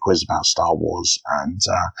running a quiz about Star Wars.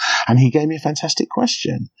 And he gave me a fantastic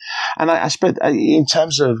question. And I spent, in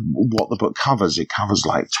terms of what the book covers, it covers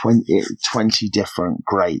like 20 different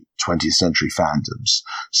great 20th century fandoms.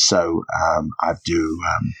 So, I do,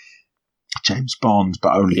 James Bond,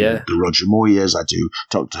 but only the Roger Moore years. I do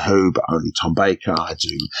Doctor Who, but only Tom Baker. I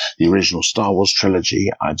do the original Star Wars trilogy.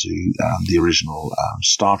 I do the original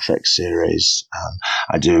Star Trek series.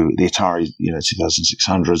 I do the Atari,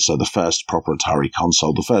 2600, so the first proper Atari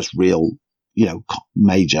console, the first real,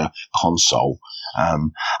 major console.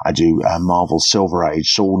 I do Marvel Silver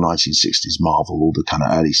Age, so all 1960s Marvel, all the kind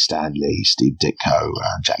of early Stan Lee, Steve Ditko,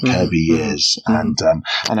 Jack Kirby years, and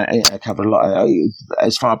I cover a lot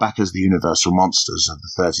as far back as the Universal monsters of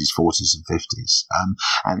the 30s, 40s, and 50s,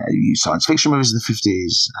 and science fiction movies in the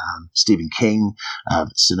 50s, Stephen King,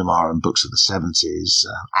 cinema and books of the 70s,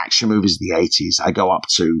 action movies of the 80s. I go up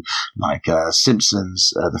to like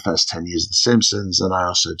Simpsons, the first 10 years of the Simpsons, and I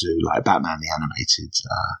also do like Batman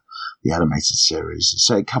the animated series.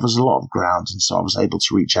 So it covers a lot of ground, and so I was able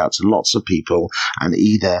to reach out to lots of people, and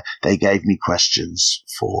either they gave me questions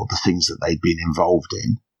for the things that they'd been involved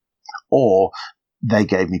in, or they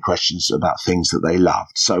gave me questions about things that they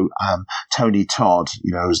loved. So Tony Todd,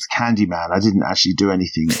 was the Candyman. I didn't actually do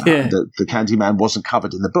anything. The Candyman wasn't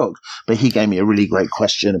covered in the book, but he gave me a really great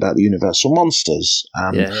question about the Universal monsters.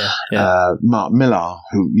 Mark Millar,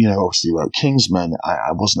 who obviously wrote Kingsman,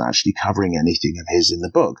 I wasn't actually covering anything of his in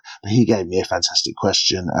the book, but he gave me a fantastic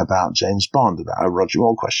question about James Bond, about a Roger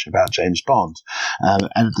Moore question about James Bond. And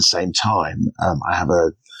at the same time, I have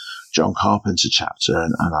a John Carpenter chapter,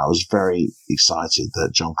 and I was very excited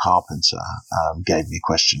that John Carpenter gave me a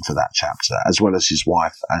question for that chapter, as well as his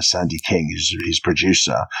wife, Sandy King, who's his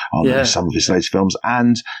producer on some of his latest films,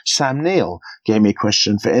 and Sam Neill gave me a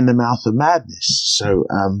question for In the Mouth of Madness. So,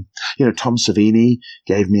 Tom Savini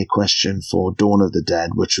gave me a question for Dawn of the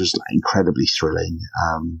Dead, which was incredibly thrilling.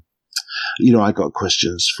 I got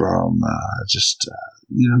questions from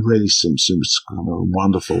really some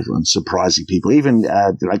wonderful and surprising people. Even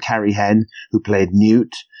like Carrie Henn, who played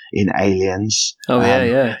Newt in Aliens.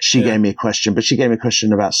 She gave me a question, but she gave me a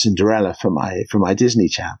question about Cinderella for my Disney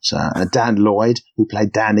chapter. Dan Lloyd, who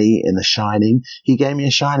played Danny in The Shining, he gave me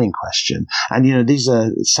a Shining question. And these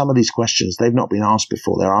are some of these questions, they've not been asked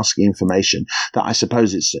before. They're asking information that I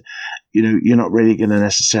suppose it's you're not really going to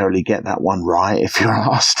necessarily get that one right if you're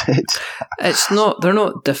asked it. They're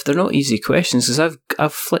not easy questions, because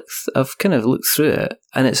I've kind of looked through it,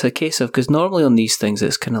 and it's a case of, because normally on these things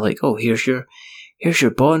it's kind of like, oh, here's your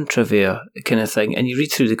Bond trivia kind of thing, and you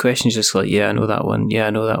read through the questions just like, yeah, I know that one, yeah, I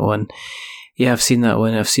know that one, yeah, I've seen that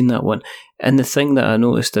one. And the thing that I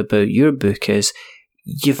noticed about your book is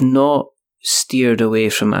you've not steered away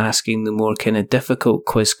from asking the more kind of difficult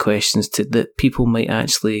quiz questions that people might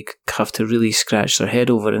actually have to really scratch their head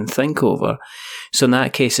over and think over. So in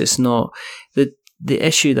that case, it's not the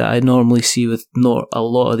issue that I normally see with not a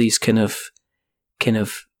lot of these kind of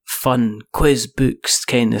fun quiz books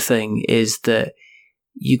kind of thing, is that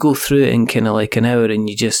you go through it in kind of like an hour, and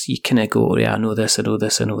you kind of go, oh, yeah, I know this.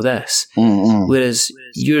 Mm-hmm. Whereas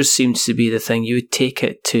yours seems to be the thing, you would take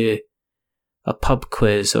it to a pub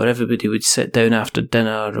quiz, or everybody would sit down after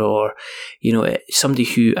dinner, or somebody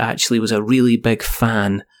who actually was a really big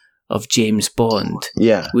fan of James Bond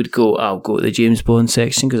would go, I'll go to the James Bond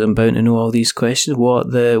section because I'm bound to know all these questions,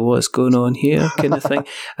 what's going on here kind of thing.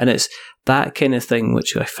 And it's that kind of thing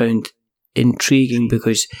which I found intriguing,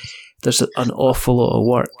 because there's an awful lot of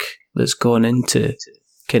work that's gone into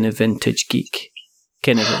kind of Vintage Geek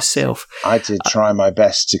kind of itself. I did try my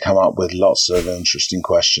best to come up with lots of interesting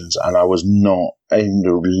questions, and I was not in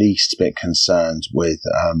the least bit concerned with,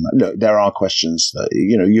 look, there are questions that,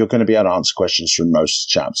 you're going to be able to answer questions from most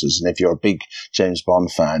chapters. And if you're a big James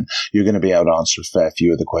Bond fan, you're going to be able to answer a fair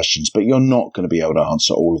few of the questions, but you're not going to be able to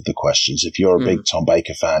answer all of the questions. If you're a big Tom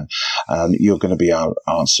Baker fan, you're going to be able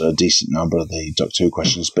to answer a decent number of the Doctor Who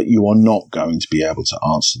questions, but you are not going to be able to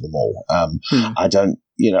answer them all. I don't,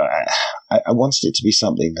 I wanted it to be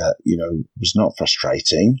something that, was not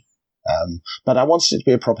frustrating. But I wanted it to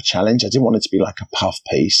be a proper challenge. I didn't want it to be like a puff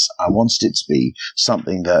piece. I wanted it to be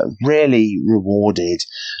something that really rewarded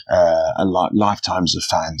lifetimes of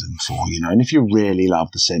fandom for, And if you really love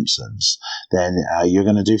The Simpsons, then you're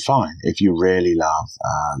going to do fine. If you really love,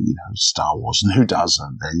 Star Wars, and who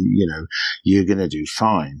doesn't, then, you're going to do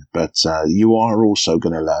fine. But you are also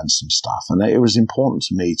going to learn some stuff. And it was important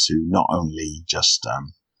to me to not only just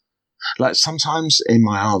like sometimes in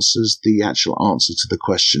my answers, the actual answer to the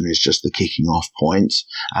question is just the kicking off point.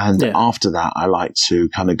 And after that, I like to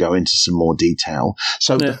kind of go into some more detail.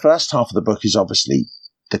 So the first half of the book is obviously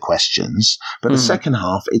the questions, but the second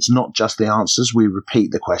half, it's not just the answers. We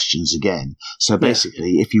repeat the questions again. So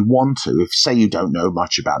basically, if you want to, if say you don't know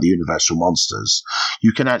much about the Universal monsters,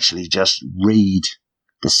 you can actually just read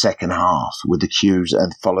the second half with the Q's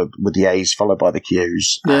and followed with the A's followed by the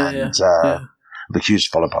Q's. The Q's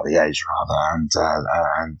followed by the A's rather,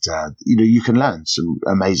 and you can learn some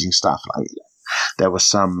amazing stuff. Like there was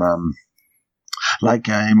some,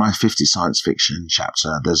 in my 50 science fiction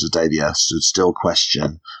chapter, there's a Day the Earth Stood Still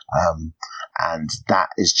question, and that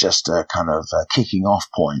is just a kind of a kicking off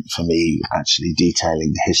point for me, actually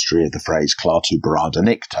detailing the history of the phrase Klaatu Barada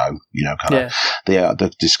Nikto,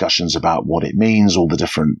 the discussions about what it means, all the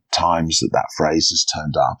different times that phrase has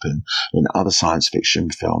turned up in other science fiction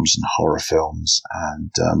films and horror films.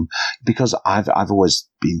 And because I've always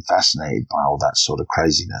been fascinated by all that sort of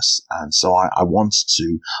craziness. And so I wanted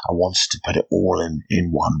to put it all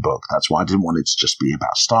in one book. That's why I didn't want it to just be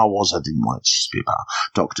about Star Wars. I didn't want it to just be about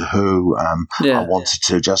Doctor Who. I wanted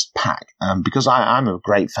to just pack, because I'm a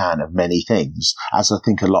great fan of many things, as I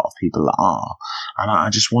think a lot of people are. And I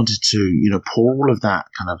just wanted to, pour all of that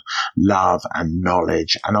kind of love and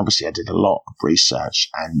knowledge. And obviously I did a lot of research,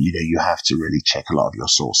 and, you have to really check a lot of your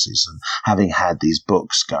sources. And having had these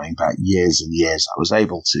books going back years and years, I was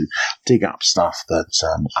able to dig up stuff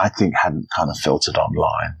that I think hadn't kind of filtered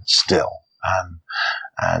online still.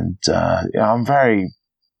 I'm very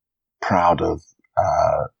proud of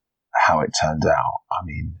how it turned out. I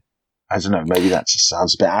mean, I don't know, maybe that just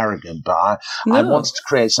sounds a bit arrogant, but I wanted to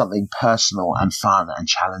create something personal and fun and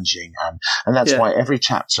challenging. And that's why every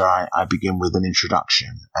chapter I begin with an introduction.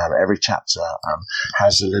 Every chapter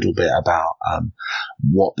has a little bit about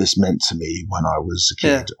what this meant to me when I was a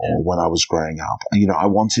kid or when I was growing up. And, I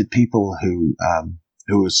wanted people who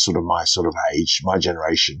was sort of my sort of age, my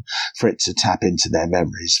generation, for it to tap into their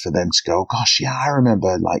memories, for them to go, oh, gosh, yeah, I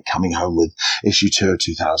remember like coming home with issue 2 of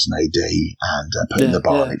 2000 AD and putting the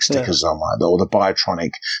Bionic stickers on or the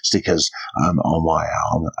Biotronic stickers on my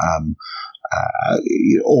arm.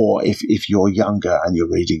 Or if you're younger and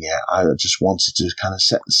you're reading it, I just wanted to kind of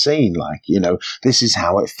set the scene, like, this is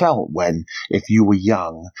how it felt if you were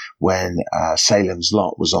young, when Salem's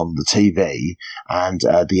Lot was on the TV, and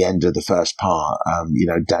at the end of the first part,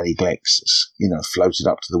 Danny Glicks, floated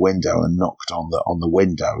up to the window and knocked on the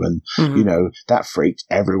window, and that freaked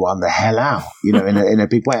everyone the hell out, in a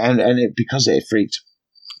big way, and because it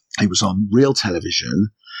was on real television.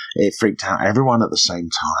 It freaked out everyone at the same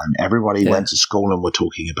time. Everybody went to school and were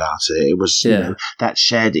talking about it. It was, that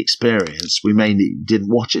shared experience. We mainly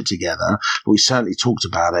didn't watch it together, but we certainly talked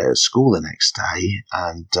about it at school the next day.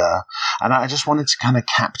 And I just wanted to kind of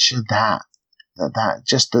capture that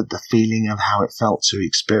just the feeling of how it felt to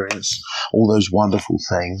experience all those wonderful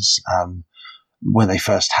things, when they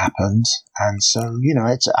first happened. And so,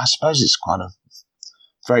 I suppose it's kind of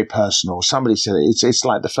very personal. Somebody said it's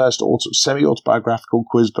like the first semi-autobiographical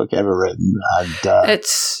quiz book ever written, and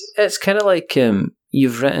it's kind of like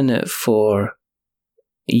you've written it for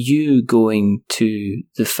you going to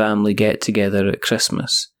the family get together at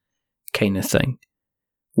Christmas, kind of thing,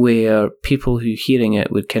 where people who hearing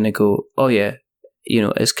it would kind of go, oh yeah,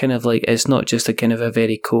 it's kind of like, it's not just a kind of a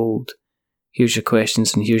very cold, here's your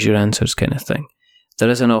questions and here's your answers kind of thing. There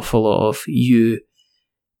is an awful lot of you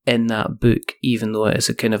in that book, even though it is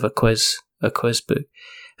a kind of a quiz book.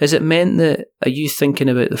 Has it meant that, are you thinking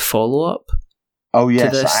about the follow-up? Oh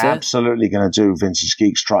yes, I'm absolutely going to do Vintage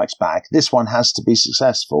Geek Strikes Back. This one has to be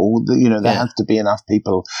successful. There have to be enough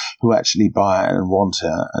people who actually buy it and want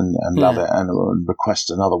it and love it and request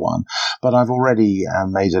another one. But I've already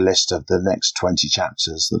made a list of the next 20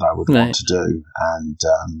 chapters that I would want to do. And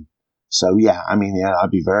I'd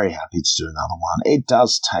be very happy to do another one. It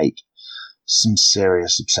does take some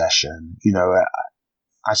serious obsession.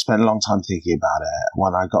 I spent a long time thinking about it.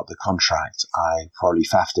 When I got the contract, I probably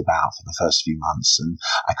faffed about for the first few months, and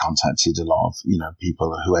I contacted a lot of,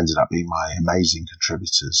 people who ended up being my amazing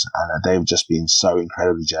contributors, and they've just been so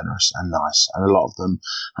incredibly generous and nice. And a lot of them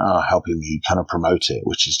are helping me kind of promote it,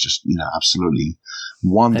 which is just, absolutely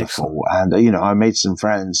wonderful. Excellent. And, I made some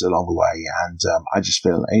friends along the way, and I just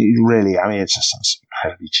feel really, it just sounds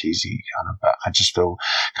incredibly cheesy but I just feel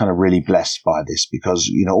kind of really blessed by this,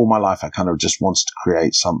 because, all my life I kind of just wanted to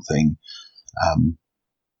create something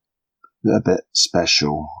a bit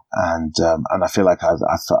special, and I feel like I've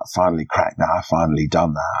finally cracked that. I've finally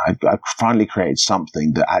done that. I've finally created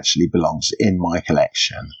something that actually belongs in my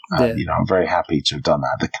collection. I'm very happy to have done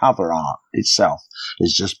that. The cover art itself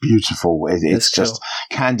is just beautiful. It's just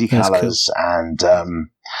candy colors, cool.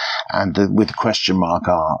 And with question mark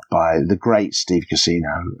art by the great Steve Casino,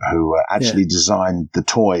 who actually designed the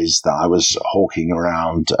toys that I was hawking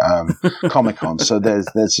around Comic-Con. So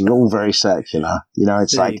there's all very circular.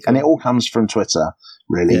 It's there, like, and it all comes from Twitter.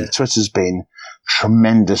 Really, Twitter's been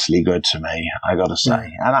tremendously good to me, I got to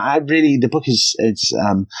say. And I really, the book it's.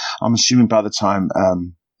 I'm assuming by the time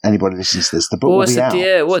anybody listens to this, the book will be out.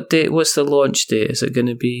 Yeah, what date? What's the launch date? Is it going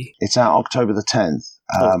to be? It's out October the 10th.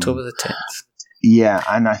 October the 10th. Yeah,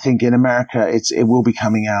 and I think in America it will be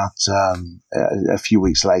coming out a few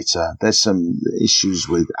weeks later. There's some issues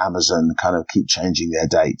with Amazon, kind of keep changing their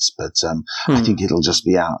dates, but I think it'll just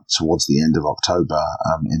be out towards the end of October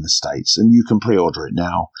in the States, and you can pre-order it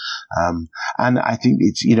now. And I think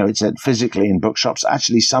it's physically in bookshops.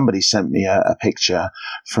 Actually, somebody sent me a picture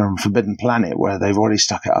from Forbidden Planet where they've already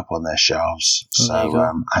stuck it up on their shelves. So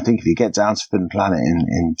I think if you get down to Forbidden Planet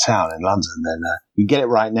in town in London, then you can get it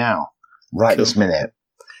right now. Right, cool. This minute.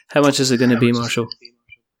 How much is it going to be, Marshall?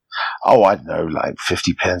 Oh, I don't know, like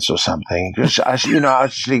 50 pence or something. I should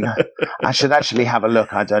actually have a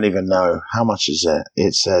look. I don't even know. How much is it?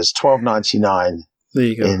 It says $12.99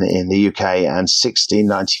 in the UK and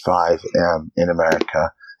 $16.95 in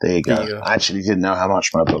America. There you go. I actually didn't know how much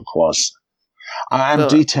my book was. I am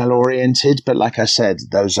detail oriented, but like I said,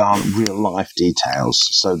 those aren't real life details.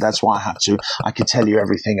 So that's why I could tell you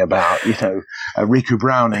everything about, Riku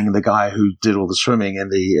Browning, the guy who did all the swimming in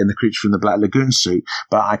the Creature from the Black Lagoon suit,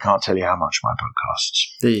 but I can't tell you how much my book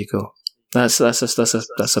costs. There you go. That's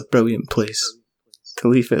a brilliant place to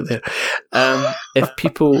leave it there. If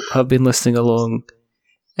people have been listening along,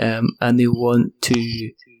 and they want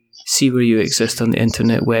to see where you exist on the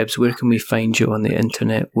internet webs, where can we find you on the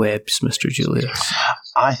internet webs, Mr. Julius?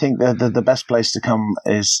 I think that the best place to come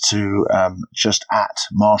is to just at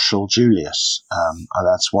Marshall Julius.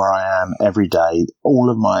 That's where I am every day. All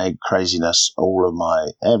of my craziness,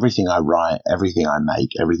 everything I write, everything I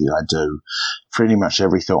make, everything I do, pretty much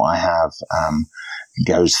every thought I have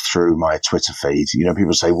goes through my Twitter feed.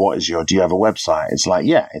 People say, do you have a website? It's like,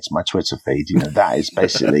 yeah, it's my Twitter feed. That is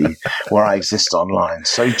basically where I exist online.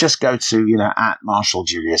 So just go to, at Marshall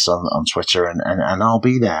Julius on Twitter and I'll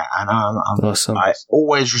be there. And awesome. I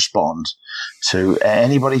always respond to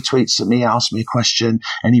anybody tweets at me, asks me a question,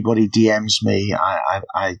 anybody DMs me.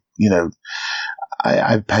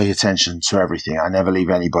 I pay attention to everything. I never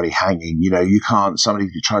leave anybody hanging. Somebody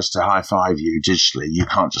who tries to high five you digitally, you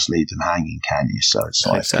can't just leave them hanging, can you? So it's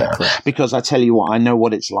like, exactly. Because I tell you what, I know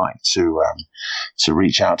what it's like to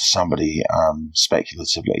reach out to somebody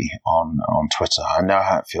speculatively on Twitter. I know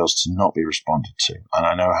how it feels to not be responded to, and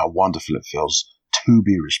I know how wonderful it feels to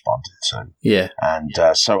be responded to. Yeah. And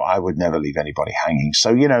so I would never leave anybody hanging.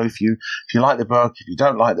 So, if you like the book, if you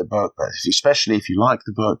don't like the book, but especially if you like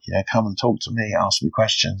the book, come and talk to me, ask me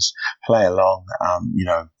questions, play along.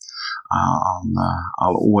 I'm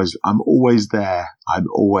always there. I'm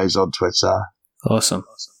always on Twitter. Awesome.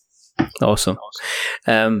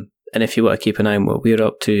 And if you want to keep an eye on what we're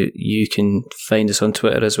up to, you can find us on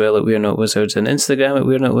Twitter as well at We're Not Wizards, and Instagram at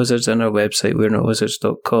We're Not Wizards, and our website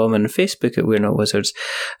we'renotwizards.com, and Facebook at We're Not Wizards.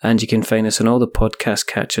 And you can find us on all the podcast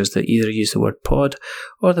catchers that either use the word pod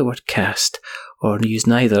or the word cast, or use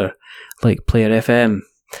neither, like Player FM.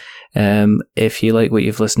 If you like what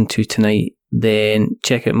you've listened to tonight, then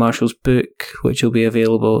check out Marshall's book, which will be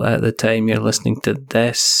available at the time you're listening to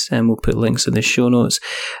this, and we'll put links in the show notes.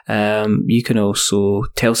 You can also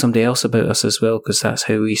tell somebody else about us as well, because that's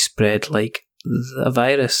how we spread like a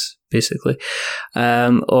virus, basically.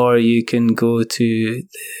 Or you can go to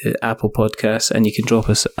the Apple Podcasts and you can drop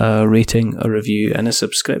us a rating, a review, and a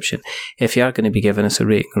subscription. If you are going to be giving us a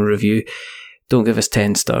rating or review, don't give us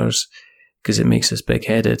 10 stars, because it makes us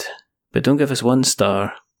big-headed. But don't give us 1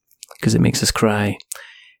 star, because it makes us cry.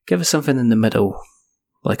 Give us something in the middle,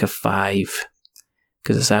 like a 5,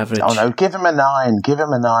 because it's average. Oh no, give him a 9. Give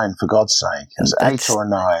him a 9, for God's sake. It's 8 or a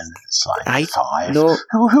 9. It's like 5. No.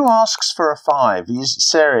 Who asks for a 5? Are you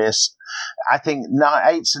serious? I think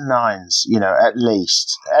 8s and 9s, at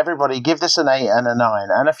least. Everybody give this an 8 and a 9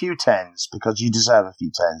 and a few 10s, because you deserve a few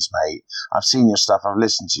 10s, mate. I've seen your stuff, I've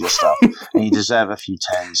listened to your stuff, and you deserve a few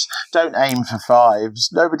 10s. Don't aim for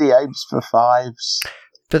 5s. Nobody aims for 5s.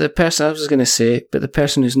 But the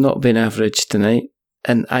person who's not been average tonight,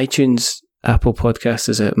 and iTunes, Apple Podcast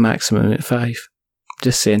is at maximum at 5.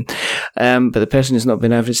 Just saying. But the person who's not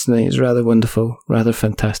been average tonight is rather wonderful, rather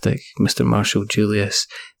fantastic, Mr. Marshall Julius.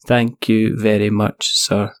 Thank you very much,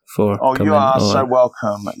 sir, for coming on. You are so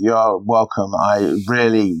welcome. You are welcome. I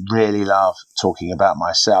really, really love talking about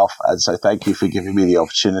myself, and so thank you for giving me the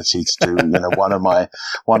opportunity to do one of my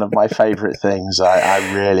favourite things.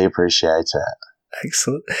 I really appreciate it.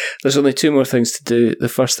 Excellent. There's only 2 more things to do. The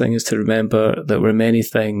first thing is to remember that we're many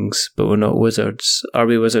things, but we're not wizards. Are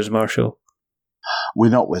we wizards, Marshall? We're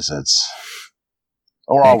not wizards.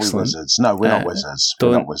 Or are we wizards? No, we're not wizards.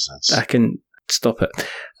 We're not wizards. I can stop it.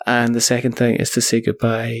 And the second thing is to say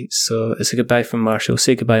goodbye. So it's a goodbye from Marshall.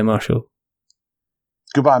 Say goodbye, Marshall.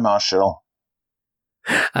 Goodbye, Marshall.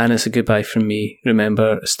 And it's a goodbye from me.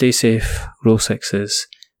 Remember, stay safe, roll 6s,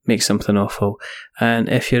 make something awful. And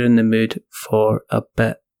if you're in the mood for a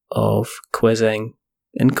bit of quizzing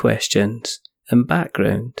and questions and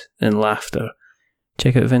background and laughter,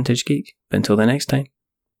 check out Vintage Geek. But until the next time,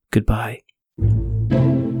 goodbye.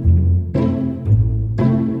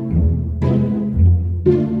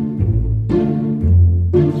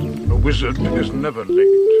 A wizard is never late.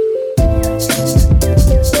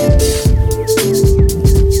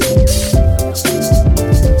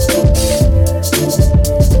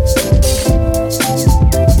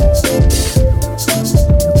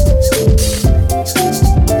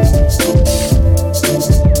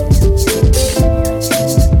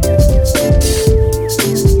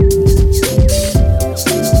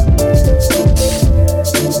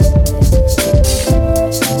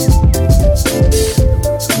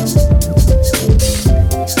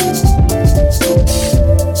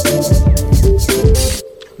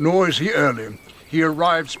 Nor is he early. He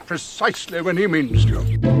arrives precisely when he means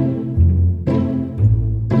to.